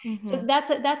know? So Mm-hmm.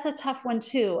 that's a tough one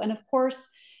too. And of course,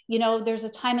 there's a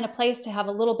time and a place to have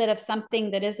a little bit of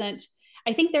something that isn't.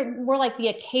 I think they're more like the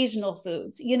occasional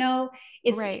foods,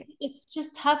 it's Right. it's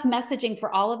just tough messaging for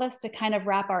all of us to kind of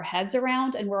wrap our heads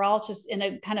around, and we're all just in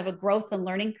a kind of a growth and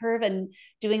learning curve and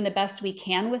doing the best we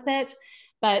can with it.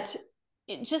 But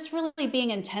just really being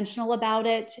intentional about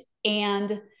it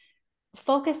and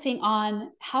focusing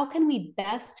on how can we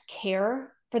best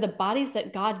care for the bodies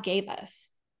that God gave us.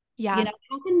 Yeah.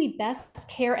 How can we best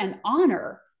care and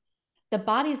honor the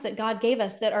bodies that God gave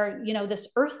us that are, this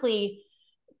earthly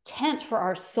tent for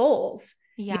our souls,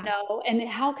 Yeah. and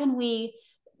how can we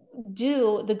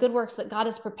do the good works that God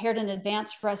has prepared in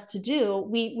advance for us to do?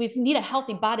 We need a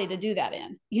healthy body to do that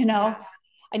in, Yeah.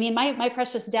 I mean, my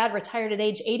precious dad retired at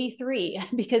age 83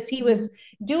 because he Mhm. was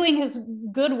doing his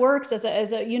good works as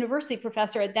a university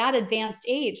professor at that advanced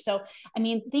age. So, I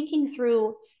mean, thinking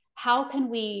through how can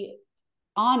we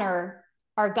honor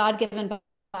our God-given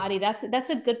body, that's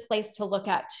a good place to look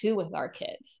at too with our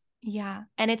kids. Yeah.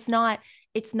 And it's not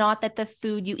that the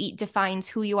food you eat defines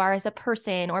who you are as a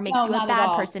person or makes No, you a not at bad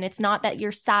all. person. It's not that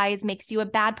your size makes you a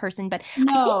bad person, but I think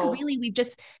No. really we've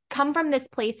just come from this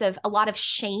place of a lot of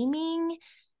shaming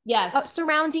Yes.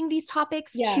 surrounding these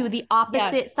topics to Yes. the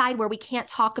opposite Yes. side where we can't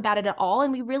talk about it at all.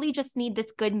 And we really just need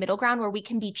this good middle ground where we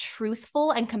can be truthful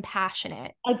and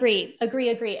compassionate. Agree, agree,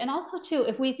 agree. And also too,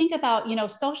 if we think about,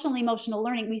 social and emotional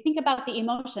learning, we think about the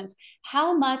emotions,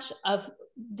 how much of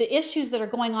the issues that are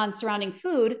going on surrounding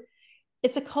food,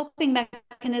 it's a coping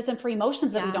mechanism for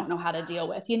emotions that we Yeah. don't know how to deal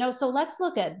with, so let's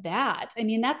look at that. I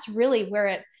mean, that's really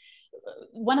where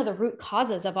one of the root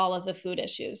causes of all of the food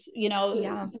issues,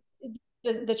 Yeah.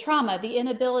 the trauma, the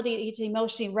inability to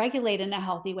emotionally regulate in a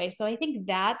healthy way. So I think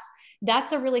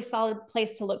that's a really solid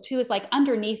place to look too, is like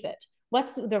underneath it.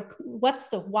 What's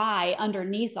the why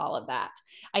underneath all of that?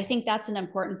 I think that's an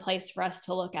important place for us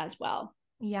to look as well.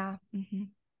 Yeah. Mm-hmm.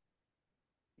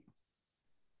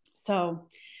 So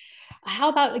how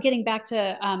about getting back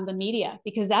to the media,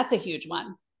 because that's a huge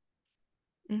one.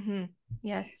 Mm-hmm.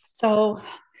 Yes. So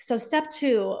step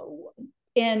two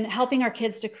in helping our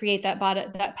kids to create that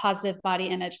positive body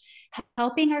image,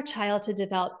 helping our child to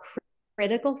develop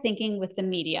critical thinking with the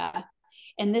media.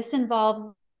 And this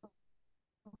involves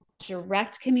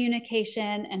direct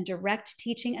communication and direct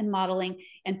teaching and modeling,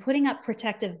 and putting up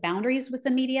protective boundaries with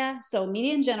the media. So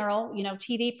media in general,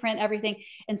 TV, print, everything,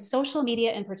 and social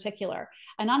media in particular.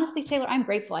 And honestly, Taylor, I'm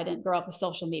grateful I didn't grow up with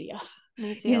social media.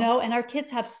 Me too. And our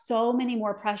kids have so many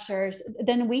more pressures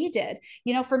than we did.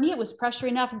 For me, it was pressure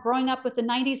enough growing up with the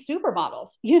 90s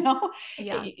supermodels, Yeah.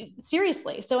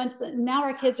 seriously. So now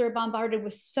our kids are bombarded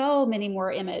with so many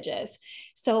more images.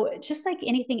 So just like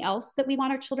anything else that we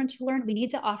want our children to learn, we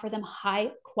need to offer them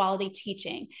high quality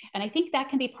teaching. And I think that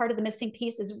can be part of the missing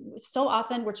piece, is so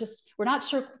often we're not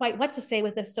sure quite what to say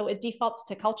with this. So it defaults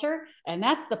to culture. And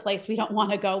that's the place we don't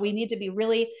want to go. We need to be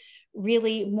really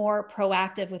more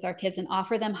proactive with our kids and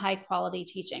offer them high quality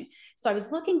teaching. So I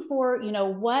was looking for,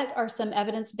 what are some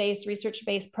evidence-based,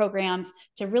 research-based programs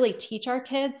to really teach our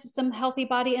kids some healthy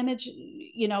body image,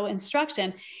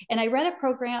 instruction. And I read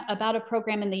about a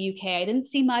program in the UK. I didn't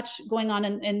see much going on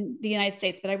in the United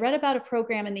States, but I read about a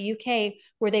program in the UK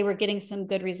where they were getting some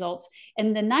good results.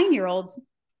 And the 9-year-olds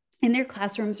in their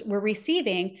classrooms were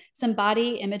receiving some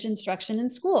body image instruction in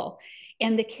school.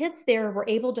 And the kids there were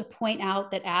able to point out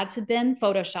that ads had been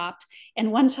photoshopped.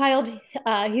 And one child,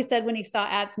 he said when he saw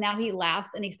ads, now he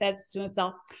laughs and he says to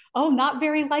himself, "Oh, not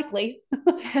very likely."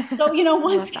 So,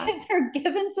 once kids are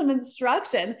given some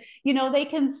instruction, they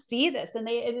can see this, and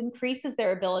it increases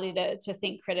their ability to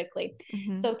think critically.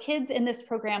 Mm-hmm. So kids in this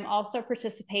program also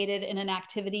participated in an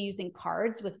activity using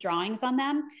cards with drawings on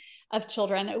them of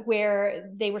children,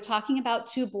 where they were talking about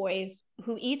two boys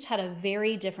who each had a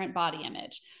very different body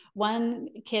image. One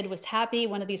kid was happy.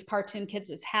 One of these cartoon kids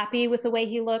was happy with the way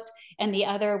he looked, and the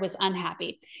other was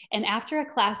unhappy. And after a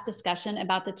class discussion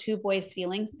about the two boys'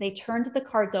 feelings, they turned the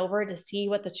cards over to see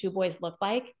what the two boys looked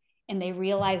like, and they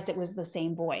realized it was the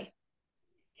same boy.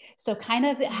 So kind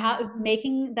of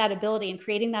making that ability and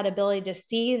creating that ability to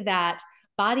see that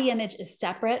body image is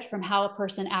separate from how a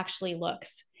person actually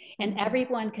looks. And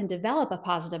everyone can develop a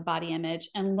positive body image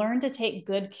and learn to take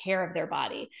good care of their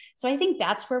body. So I think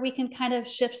that's where we can kind of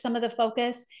shift some of the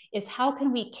focus, is how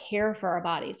can we care for our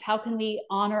bodies? How can we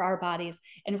honor our bodies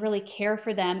and really care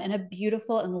for them in a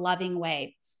beautiful and loving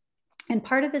way? And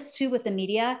part of this too with the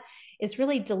media is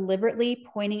really deliberately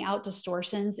pointing out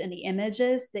distortions in the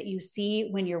images that you see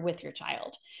when you're with your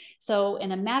child. So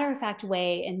in a matter-of-fact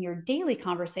way, in your daily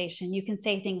conversation, you can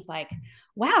say things like,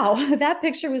 "Wow, that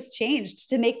picture was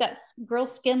changed to make that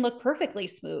girl's skin look perfectly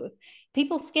smooth.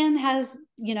 People's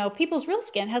real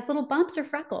skin has little bumps or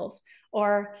freckles."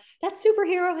 Or, "That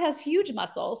superhero has huge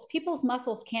muscles. People's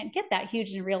muscles can't get that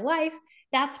huge in real life.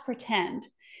 That's pretend."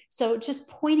 So just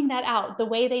pointing that out the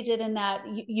way they did in that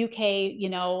UK,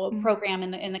 program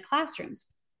in the classrooms.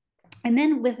 And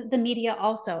then with the media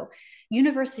also,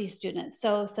 university students,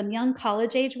 so some young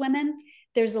college age women,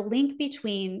 there's a link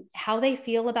between how they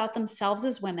feel about themselves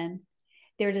as women,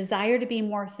 their desire to be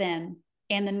more thin,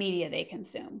 and the media they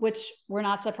consume, which we're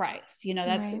not surprised.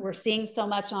 We're seeing so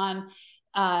much on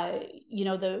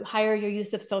the higher your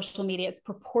use of social media, it's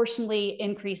proportionally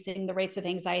increasing the rates of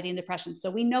anxiety and depression. So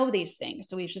we know these things.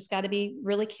 So we've just got to be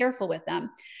really careful with them.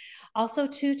 Also,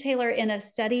 too, Taylor, in a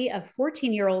study of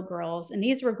 14-year-old girls, and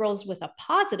these were girls with a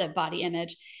positive body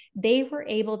image, they were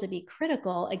able to be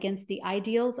critical against the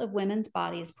ideals of women's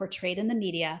bodies portrayed in the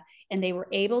media, and they were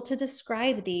able to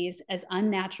describe these as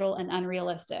unnatural and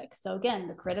unrealistic. So again,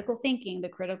 the critical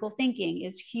thinking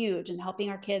is huge in helping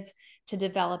our kids to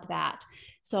develop that.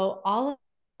 So all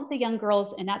of the young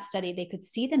girls in that study, they could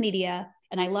see the media,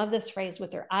 and I love this phrase,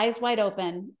 with their eyes wide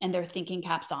open and their thinking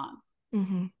caps on.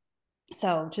 Mm-hmm.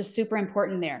 So just super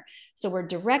important there. So we're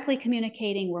directly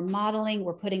communicating, we're modeling,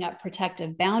 we're putting up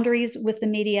protective boundaries with the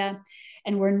media.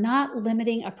 and we're not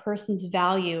limiting a person's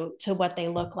value to what they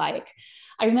look like.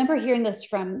 I remember hearing this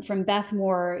from Beth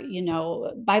Moore,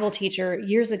 Bible teacher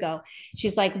years ago.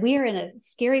 She's like, we are in a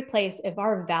scary place if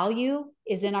our value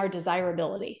is in our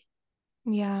desirability.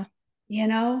 Yeah. You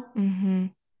know? Mm-hmm.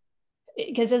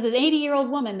 Because as an 80-year-old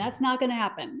woman, that's not going to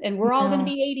happen. And we're all going to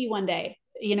No. be 80 one day.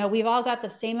 We've all got the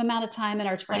same amount of time in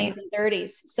our 20s Right. and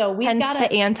 30s. So we've Hence got the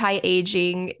to,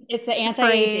 anti-aging it's the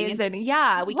anti-aging. phrase. And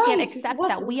yeah, we can't Right. accept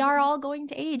What's that we are all going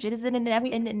to age. It is we,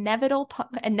 an inevitable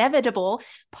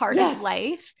part of yes.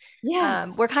 life.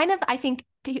 Yes. We're kind of, I think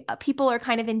people are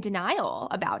kind of in denial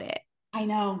about it. I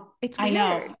know. It's I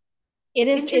know. weird. It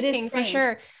is Interesting for strange.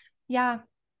 sure. Yeah.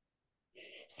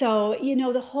 So,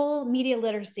 the whole media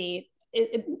literacy,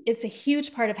 it's a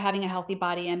huge part of having a healthy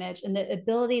body image and the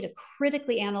ability to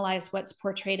critically analyze what's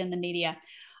portrayed in the media.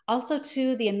 Also,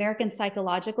 to the American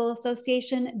Psychological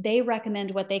Association, they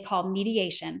recommend what they call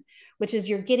mediation, which is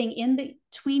you're getting in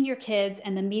between your kids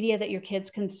and the media that your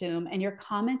kids consume, and you're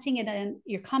commenting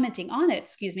on it,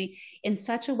 in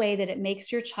such a way that it makes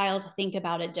your child think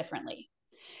about it differently.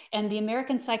 And the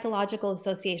American Psychological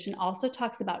Association also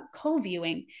talks about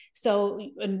co-viewing. So,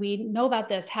 and we know about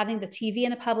this, having the TV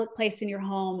in a public place in your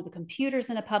home, the computers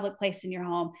in a public place in your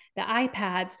home, the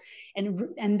iPads,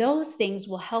 and those things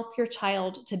will help your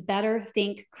child to better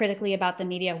think critically about the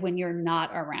media when you're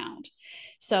not around.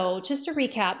 So, just to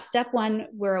recap, step one,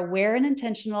 we're aware and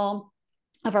intentional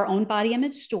of our own body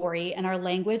image story and our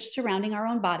language surrounding our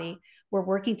own body. We're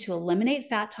working to eliminate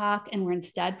fat talk, and we're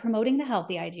instead promoting the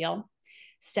healthy ideal.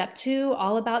 Step two,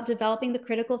 all about developing the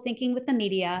critical thinking with the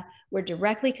media. We're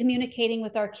directly communicating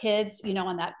with our kids,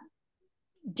 on that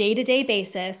day-to-day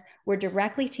basis. We're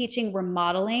directly teaching, we're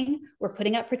modeling, we're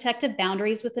putting up protective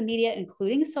boundaries with the media,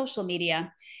 including social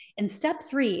media. And step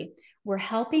three, we're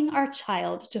helping our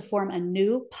child to form a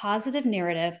new positive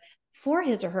narrative for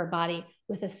his or her body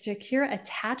with a secure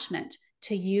attachment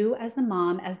to you as the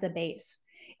mom, as the base.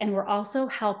 And we're also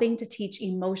helping to teach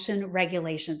emotion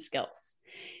regulation skills.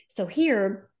 So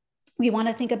here, we want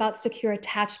to think about secure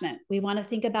attachment. We want to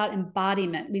think about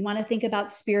embodiment. We want to think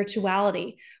about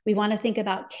spirituality. We want to think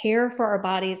about care for our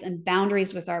bodies and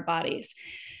boundaries with our bodies.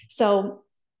 So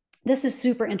this is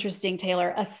super interesting,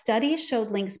 Taylor. A study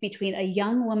showed links between a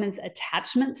young woman's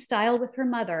attachment style with her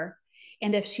mother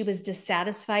and if she was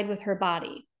dissatisfied with her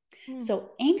body.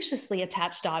 So anxiously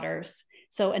attached daughters.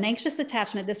 So an anxious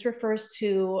attachment, this refers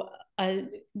to a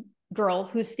girl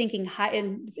who's thinking high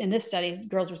in this study,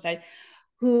 girls were studied,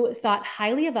 who thought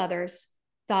highly of others,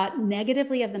 thought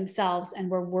negatively of themselves, and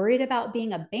were worried about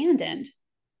being abandoned.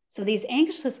 So these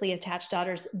anxiously attached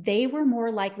daughters, they were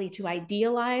more likely to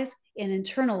idealize and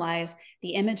internalize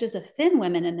the images of thin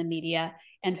women in the media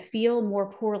and feel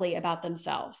more poorly about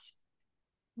themselves.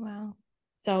 Wow.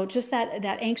 So just that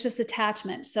anxious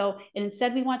attachment. So and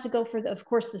instead we want to go for, of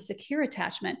course, the secure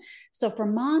attachment. So for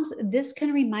moms, this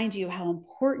can remind you how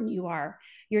important you are.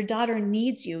 Your daughter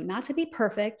needs you, not to be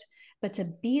perfect, but to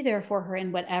be there for her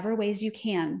in whatever ways you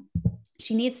can.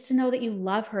 She needs to know that you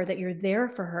love her, that you're there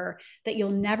for her, that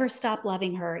you'll never stop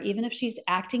loving her, even if she's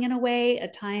acting in a way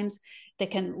at times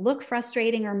that can look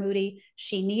frustrating or moody.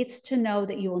 She needs to know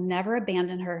that you will never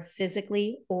abandon her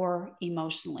physically or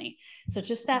emotionally. So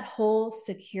just that whole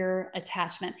secure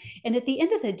attachment. And at the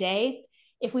end of the day,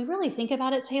 if we really think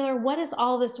about it, Taylor, what is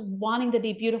all this wanting to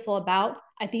be beautiful about?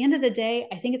 At the end of the day,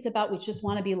 I think it's about we just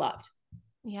want to be loved.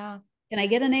 Yeah. Can I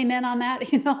get an amen on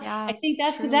that? Yeah, I think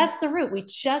that's the root. We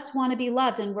just want to be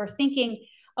loved. And we're thinking,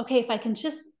 okay, if I can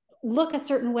just look a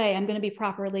certain way, I'm going to be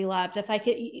properly loved. If I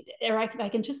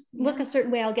can just look a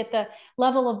certain way, I'll get the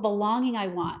level of belonging I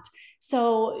want.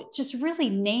 So just really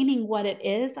naming what it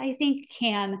is, I think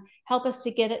can help us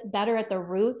to get it better at the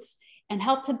roots and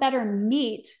help to better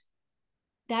meet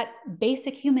that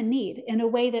basic human need in a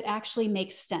way that actually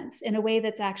makes sense, in a way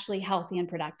that's actually healthy and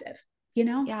productive.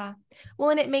 Yeah. Well,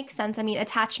 and it makes sense. I mean,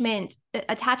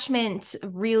 attachment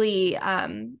really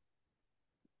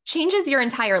changes your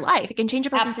entire life. It can change a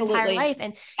person's entire life.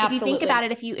 And if you think about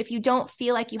it, if you don't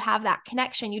feel like you have that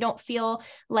connection, you don't feel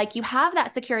like you have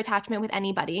that secure attachment with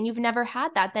anybody, and you've never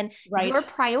had that, then your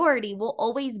priority will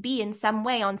always be in some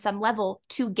way, on some level,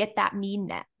 to get that need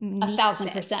met.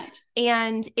 1,000%.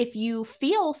 And if you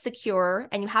feel secure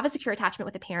and you have a secure attachment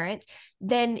with a parent,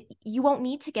 then you won't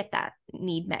need to get that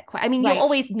need met. I mean, you'll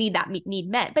always need that need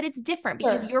met, but it's different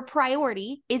because your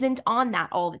priority isn't on that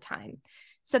all the time.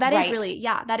 So that is really,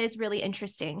 that is really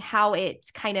interesting how it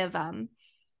kind of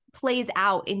plays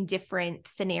out in different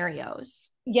scenarios.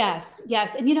 Yes.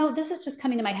 And, this is just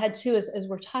coming to my head too, as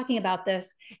we're talking about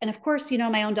this. And of course,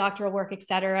 my own doctoral work, et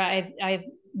cetera, I've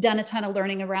done a ton of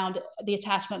learning around the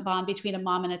attachment bond between a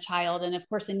mom and a child. And of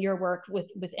course, in your work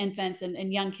with infants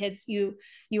and young kids, you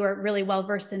are really well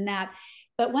versed in that.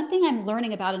 But one thing I'm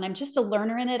learning about, and I'm just a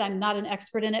learner in it, I'm not an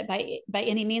expert in it by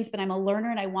any means, but I'm a learner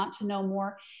and I want to know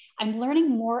more. I'm learning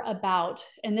more about,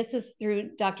 and this is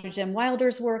through Dr. Jim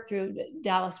Wilder's work, through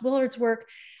Dallas Willard's work,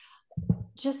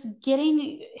 just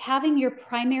having your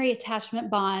primary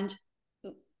attachment bond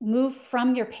move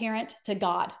from your parent to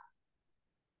God,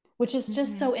 which is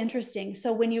just so interesting.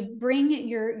 So when you bring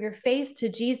your faith to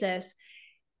Jesus,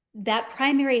 that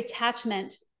primary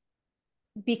attachment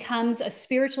becomes a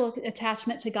spiritual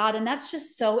attachment to God. And that's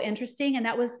just so interesting. And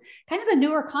that was kind of a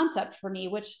newer concept for me,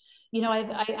 which,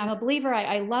 I'm a believer.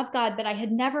 I love God, but I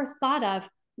had never thought of,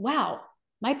 wow,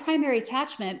 my primary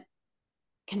attachment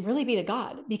can really be to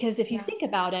God. Because if you think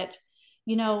about it,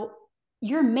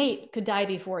 your mate could die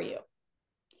before you.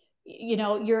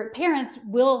 Your parents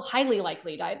will highly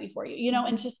likely die before you,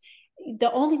 and just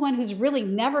the only one who's really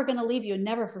never going to leave you and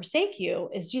never forsake you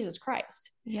is Jesus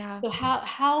Christ. Yeah. So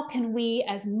how can we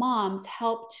as moms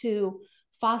help to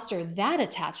foster that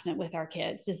attachment with our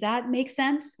kids? Does that make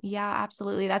sense? Yeah,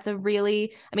 absolutely. That's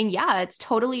it's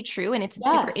totally true. And it's a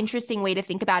super interesting way to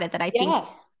think about it that I think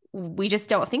we just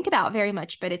don't think about very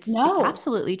much, but it's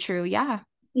absolutely true. Yeah.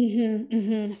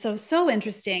 So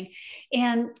interesting.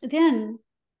 And then,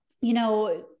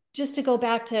 just to go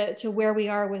back to where we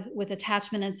are with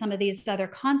attachment and some of these other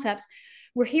concepts,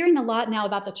 we're hearing a lot now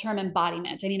about the term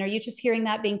embodiment. I mean, are you just hearing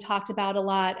that being talked about a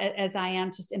lot, as I am,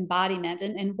 just embodiment?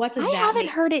 And what does that mean? I haven't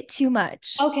heard it too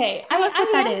much. Okay. Tell us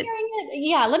what that is.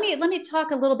 Yeah. Let me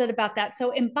talk a little bit about that.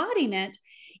 So embodiment,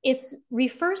 it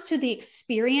refers to the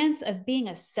experience of being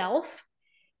a self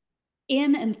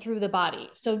in and through the body.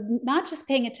 So not just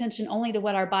paying attention only to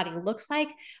what our body looks like,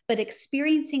 but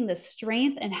experiencing the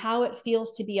strength and how it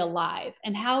feels to be alive,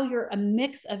 and how you're a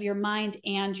mix of your mind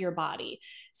and your body.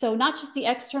 So not just the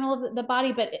external of the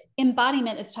body, but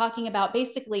embodiment is talking about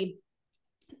basically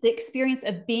the experience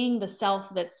of being the self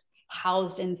that's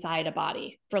housed inside a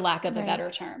body, for lack of a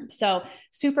better term. So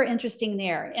super interesting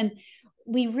there. And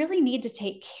we really need to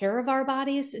take care of our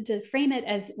bodies, to frame it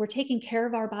as we're taking care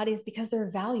of our bodies because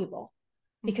they're valuable,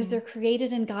 because they're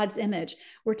created in God's image.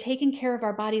 We're taking care of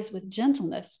our bodies with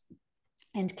gentleness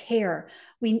and care.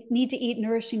 We need to eat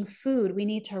nourishing food. We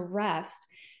need to rest.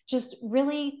 Just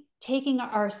really taking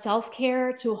our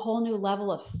self-care to a whole new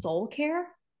level of soul care.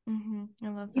 I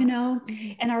love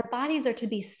that. And our bodies are to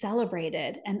be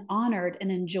celebrated and honored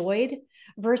and enjoyed,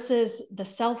 versus the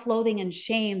self-loathing and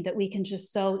shame that we can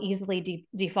just so easily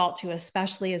default to,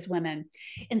 especially as women.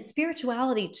 And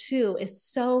spirituality too is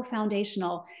so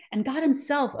foundational, and God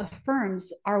himself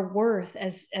affirms our worth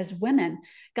as women.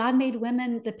 God made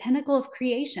women the pinnacle of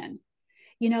creation.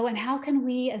 And how can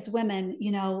we as women,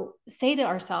 say to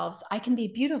ourselves, I can be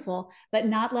beautiful, but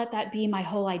not let that be my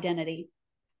whole identity?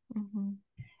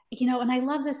 And I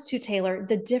love this too, Taylor.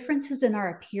 The differences in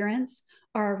our appearance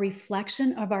are a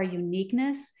reflection of our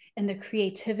uniqueness and the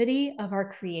creativity of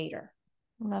our creator.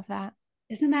 Love that.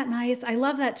 Isn't that nice? I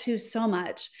love that too so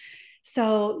much.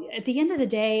 So at the end of the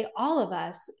day, all of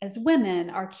us as women,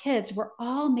 our kids, we're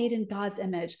all made in God's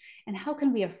image. And how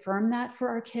can we affirm that for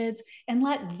our kids and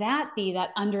let that be that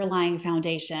underlying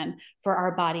foundation for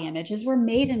our body image? Is we're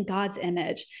made in God's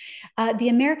image. The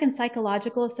American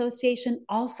Psychological Association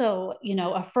also,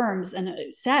 affirms and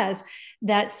says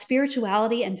that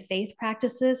spirituality and faith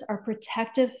practices are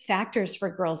protective factors for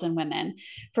girls and women.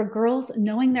 For girls,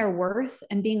 knowing their worth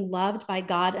and being loved by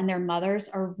God and their mothers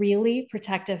are really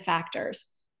protective factors.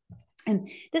 And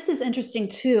this is interesting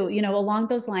too, along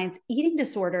those lines, eating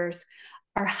disorders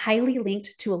are highly linked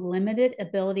to a limited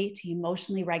ability to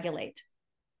emotionally regulate.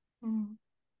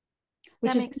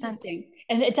 Which is interesting.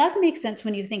 And it does make sense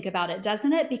when you think about it,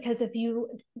 doesn't it? Because if you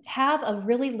have a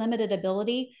really limited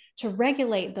ability to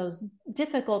regulate those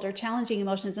difficult or challenging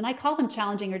emotions, and I call them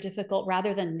challenging or difficult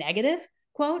rather than negative,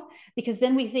 quote, because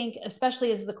then we think,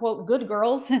 especially as the quote, good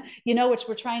girls, which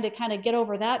we're trying to kind of get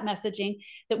over that messaging,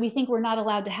 that we think we're not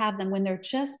allowed to have them when they're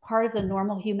just part of the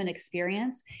normal human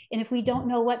experience. And if we don't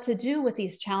know what to do with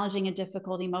these challenging and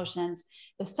difficult emotions,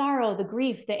 the sorrow, the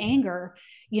grief, the anger,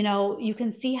 you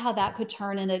can see how that could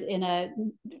turn in a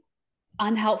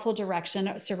unhelpful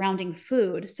direction surrounding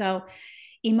food. So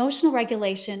emotional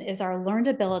regulation is our learned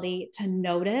ability to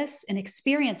notice and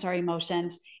experience our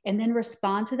emotions and then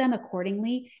respond to them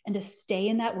accordingly, and to stay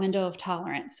in that window of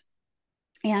tolerance.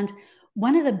 And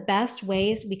one of the best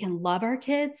ways we can love our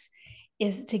kids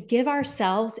is to give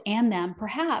ourselves and them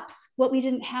perhaps what we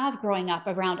didn't have growing up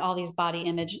around all these body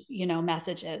image,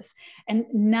 messages. And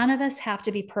none of us have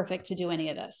to be perfect to do any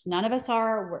of this. None of us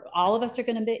are. All of us are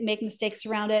going to make mistakes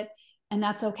around it. And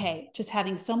that's okay. Just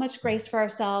having so much grace for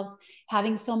ourselves,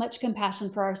 having so much compassion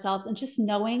for ourselves, and just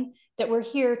knowing that we're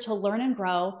here to learn and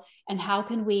grow. And how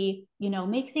can we,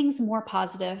 make things more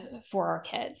positive for our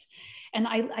kids? And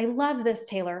I love this,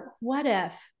 Taylor. What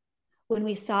if when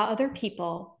we saw other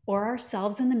people or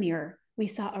ourselves in the mirror, we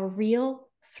saw a real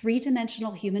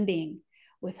three-dimensional human being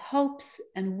with hopes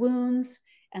and wounds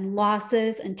and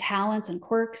losses and talents and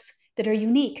quirks that are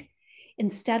unique,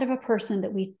 instead of a person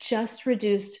that we just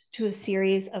reduced to a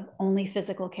series of only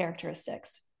physical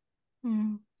characteristics?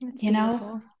 That's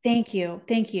beautiful. Thank you.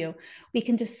 Thank you. We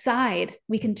can decide,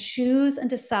 we can choose and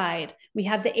decide. We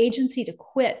have the agency to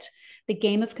quit the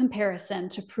game of comparison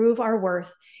to prove our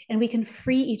worth, and we can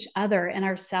free each other and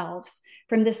ourselves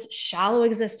from this shallow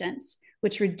existence,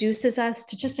 which reduces us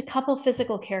to just a couple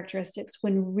physical characteristics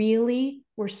when really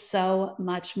we're so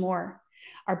much more.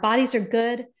 Our bodies are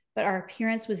good, but our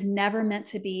appearance was never meant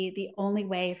to be the only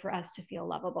way for us to feel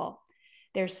lovable.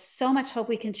 There's so much hope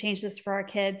we can change this for our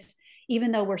kids,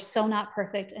 even though we're so not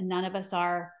perfect and none of us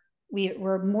are.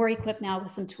 We're more equipped now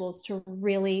with some tools to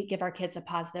really give our kids a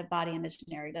positive body image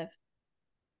narrative.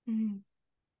 Mm-hmm.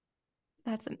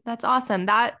 That's awesome.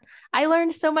 That I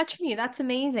learned so much from you. That's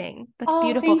amazing. That's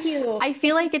beautiful. Thank you. I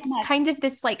feel like it's kind of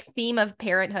this like theme of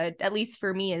parenthood, at least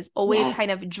for me, is always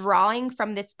kind of drawing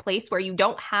from this place where you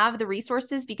don't have the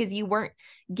resources because you weren't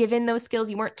given those skills.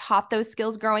 You weren't taught those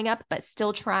skills growing up, but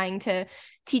still trying to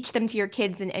teach them to your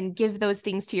kids and give those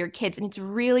things to your kids. And it's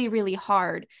really, really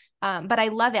hard. But I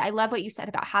love it. I love what you said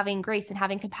about having grace and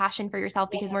having compassion for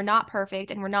yourself, because we're not perfect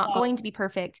and we're not going to be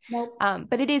perfect. Nope.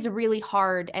 But it is really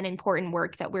hard and important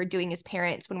work that we're doing as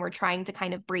parents when we're trying to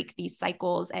kind of break these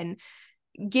cycles and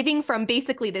giving from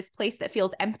basically this place that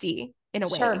feels empty in a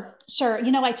way. Sure.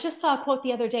 I just saw a quote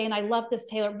the other day, and I love this,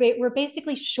 Taylor. We're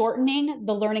basically shortening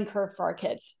the learning curve for our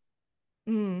kids.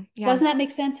 Yeah. Doesn't that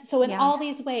make sense? So in all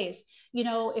these ways,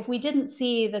 if we didn't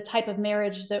see the type of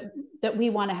marriage that we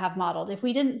want to have modeled, if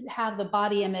we didn't have the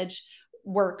body image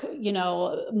work,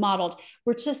 modeled,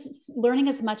 we're just learning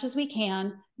as much as we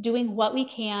can, doing what we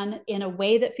can in a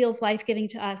way that feels life-giving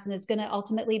to us and is going to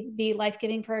ultimately be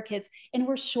life-giving for our kids. And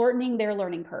we're shortening their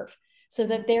learning curve so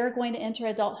that they're going to enter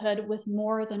adulthood with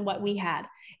more than what we had.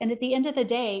 And at the end of the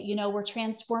day, we're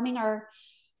transforming our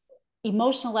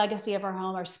emotional legacy of our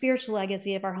home, our spiritual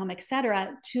legacy of our home, et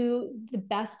cetera, to the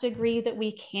best degree that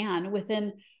we can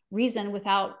within reason,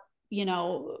 without,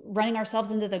 running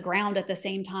ourselves into the ground at the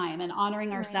same time, and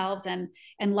honoring ourselves and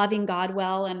loving God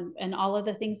well, and all of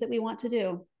the things that we want to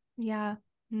do. Yeah.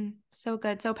 So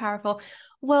good. So powerful.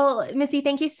 Well, Missy,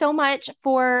 thank you so much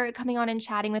for coming on and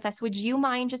chatting with us. Would you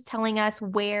mind just telling us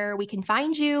where we can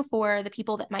find you for the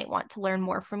people that might want to learn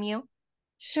more from you?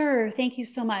 Sure. Thank you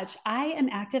so much. I am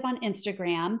active on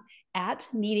Instagram at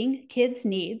Meeting Kids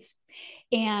Needs.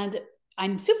 And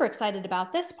I'm super excited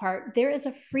about this part. There is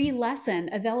a free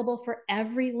lesson available for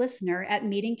every listener at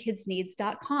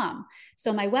meetingkidsneeds.com.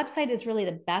 So my website is really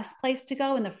the best place to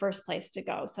go and the first place to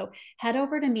go. So head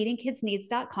over to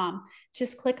meetingkidsneeds.com,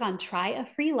 just click on try a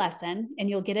free lesson and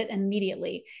you'll get it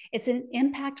immediately. It's an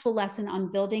impactful lesson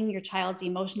on building your child's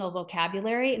emotional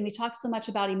vocabulary. And we talk so much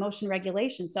about emotion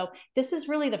regulation. So this is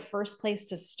really the first place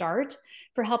to start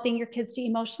for helping your kids to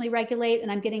emotionally regulate.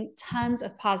 And I'm getting tons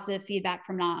of positive feedback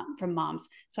from moms.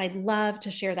 So I'd love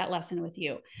to share that lesson with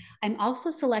you. I'm also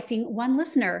selecting one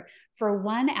listener for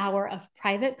 1 hour of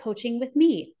private coaching with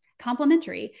me,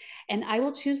 complimentary. And I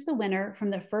will choose the winner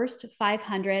from the first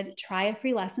 500 try a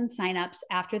free lesson signups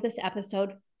after this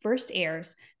episode first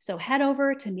airs. So head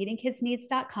over to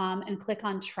meetingkidsneeds.com and click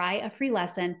on try a free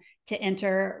lesson to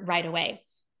enter right away.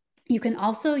 You can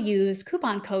also use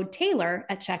coupon code Taylor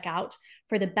at checkout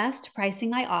for the best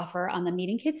pricing I offer on the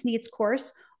Meeting Kids Needs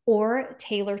course, or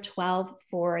Taylor 12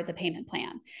 for the payment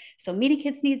plan. So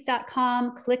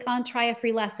meetingkidsneeds.com, click on try a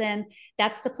free lesson.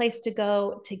 That's the place to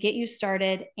go to get you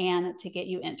started and to get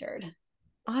you entered.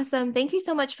 Awesome. Thank you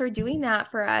so much for doing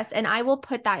that for us. And I will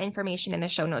put that information in the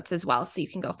show notes as well, so you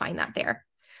can go find that there.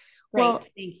 Great. Well,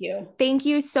 thank you. Thank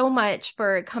you so much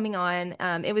for coming on.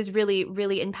 It was really,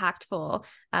 really impactful.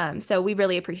 So we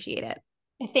really appreciate it.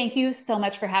 Thank you so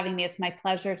much for having me. It's my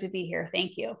pleasure to be here.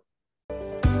 Thank you.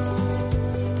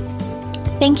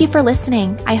 Thank you for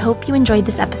listening. I hope you enjoyed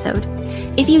this episode.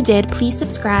 If you did, please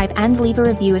subscribe and leave a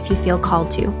review if you feel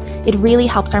called to. It really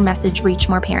helps our message reach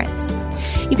more parents.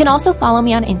 You can also follow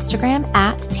me on Instagram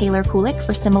at Taylor Kulik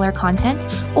for similar content,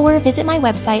 or visit my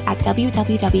website at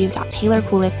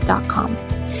www.taylorkulik.com.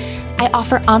 I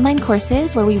offer online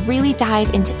courses where we really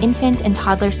dive into infant and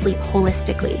toddler sleep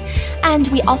holistically. And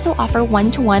we also offer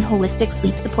one-to-one holistic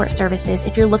sleep support services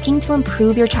if you're looking to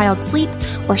improve your child's sleep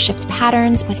or shift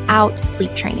patterns without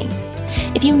sleep training.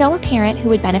 If you know a parent who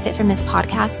would benefit from this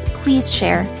podcast, please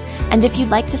share. And if you'd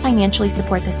like to financially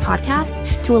support this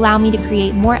podcast to allow me to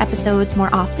create more episodes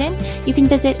more often, you can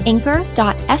visit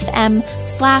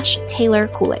anchor.fm/Taylor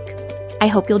Kulik. I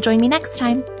hope you'll join me next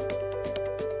time.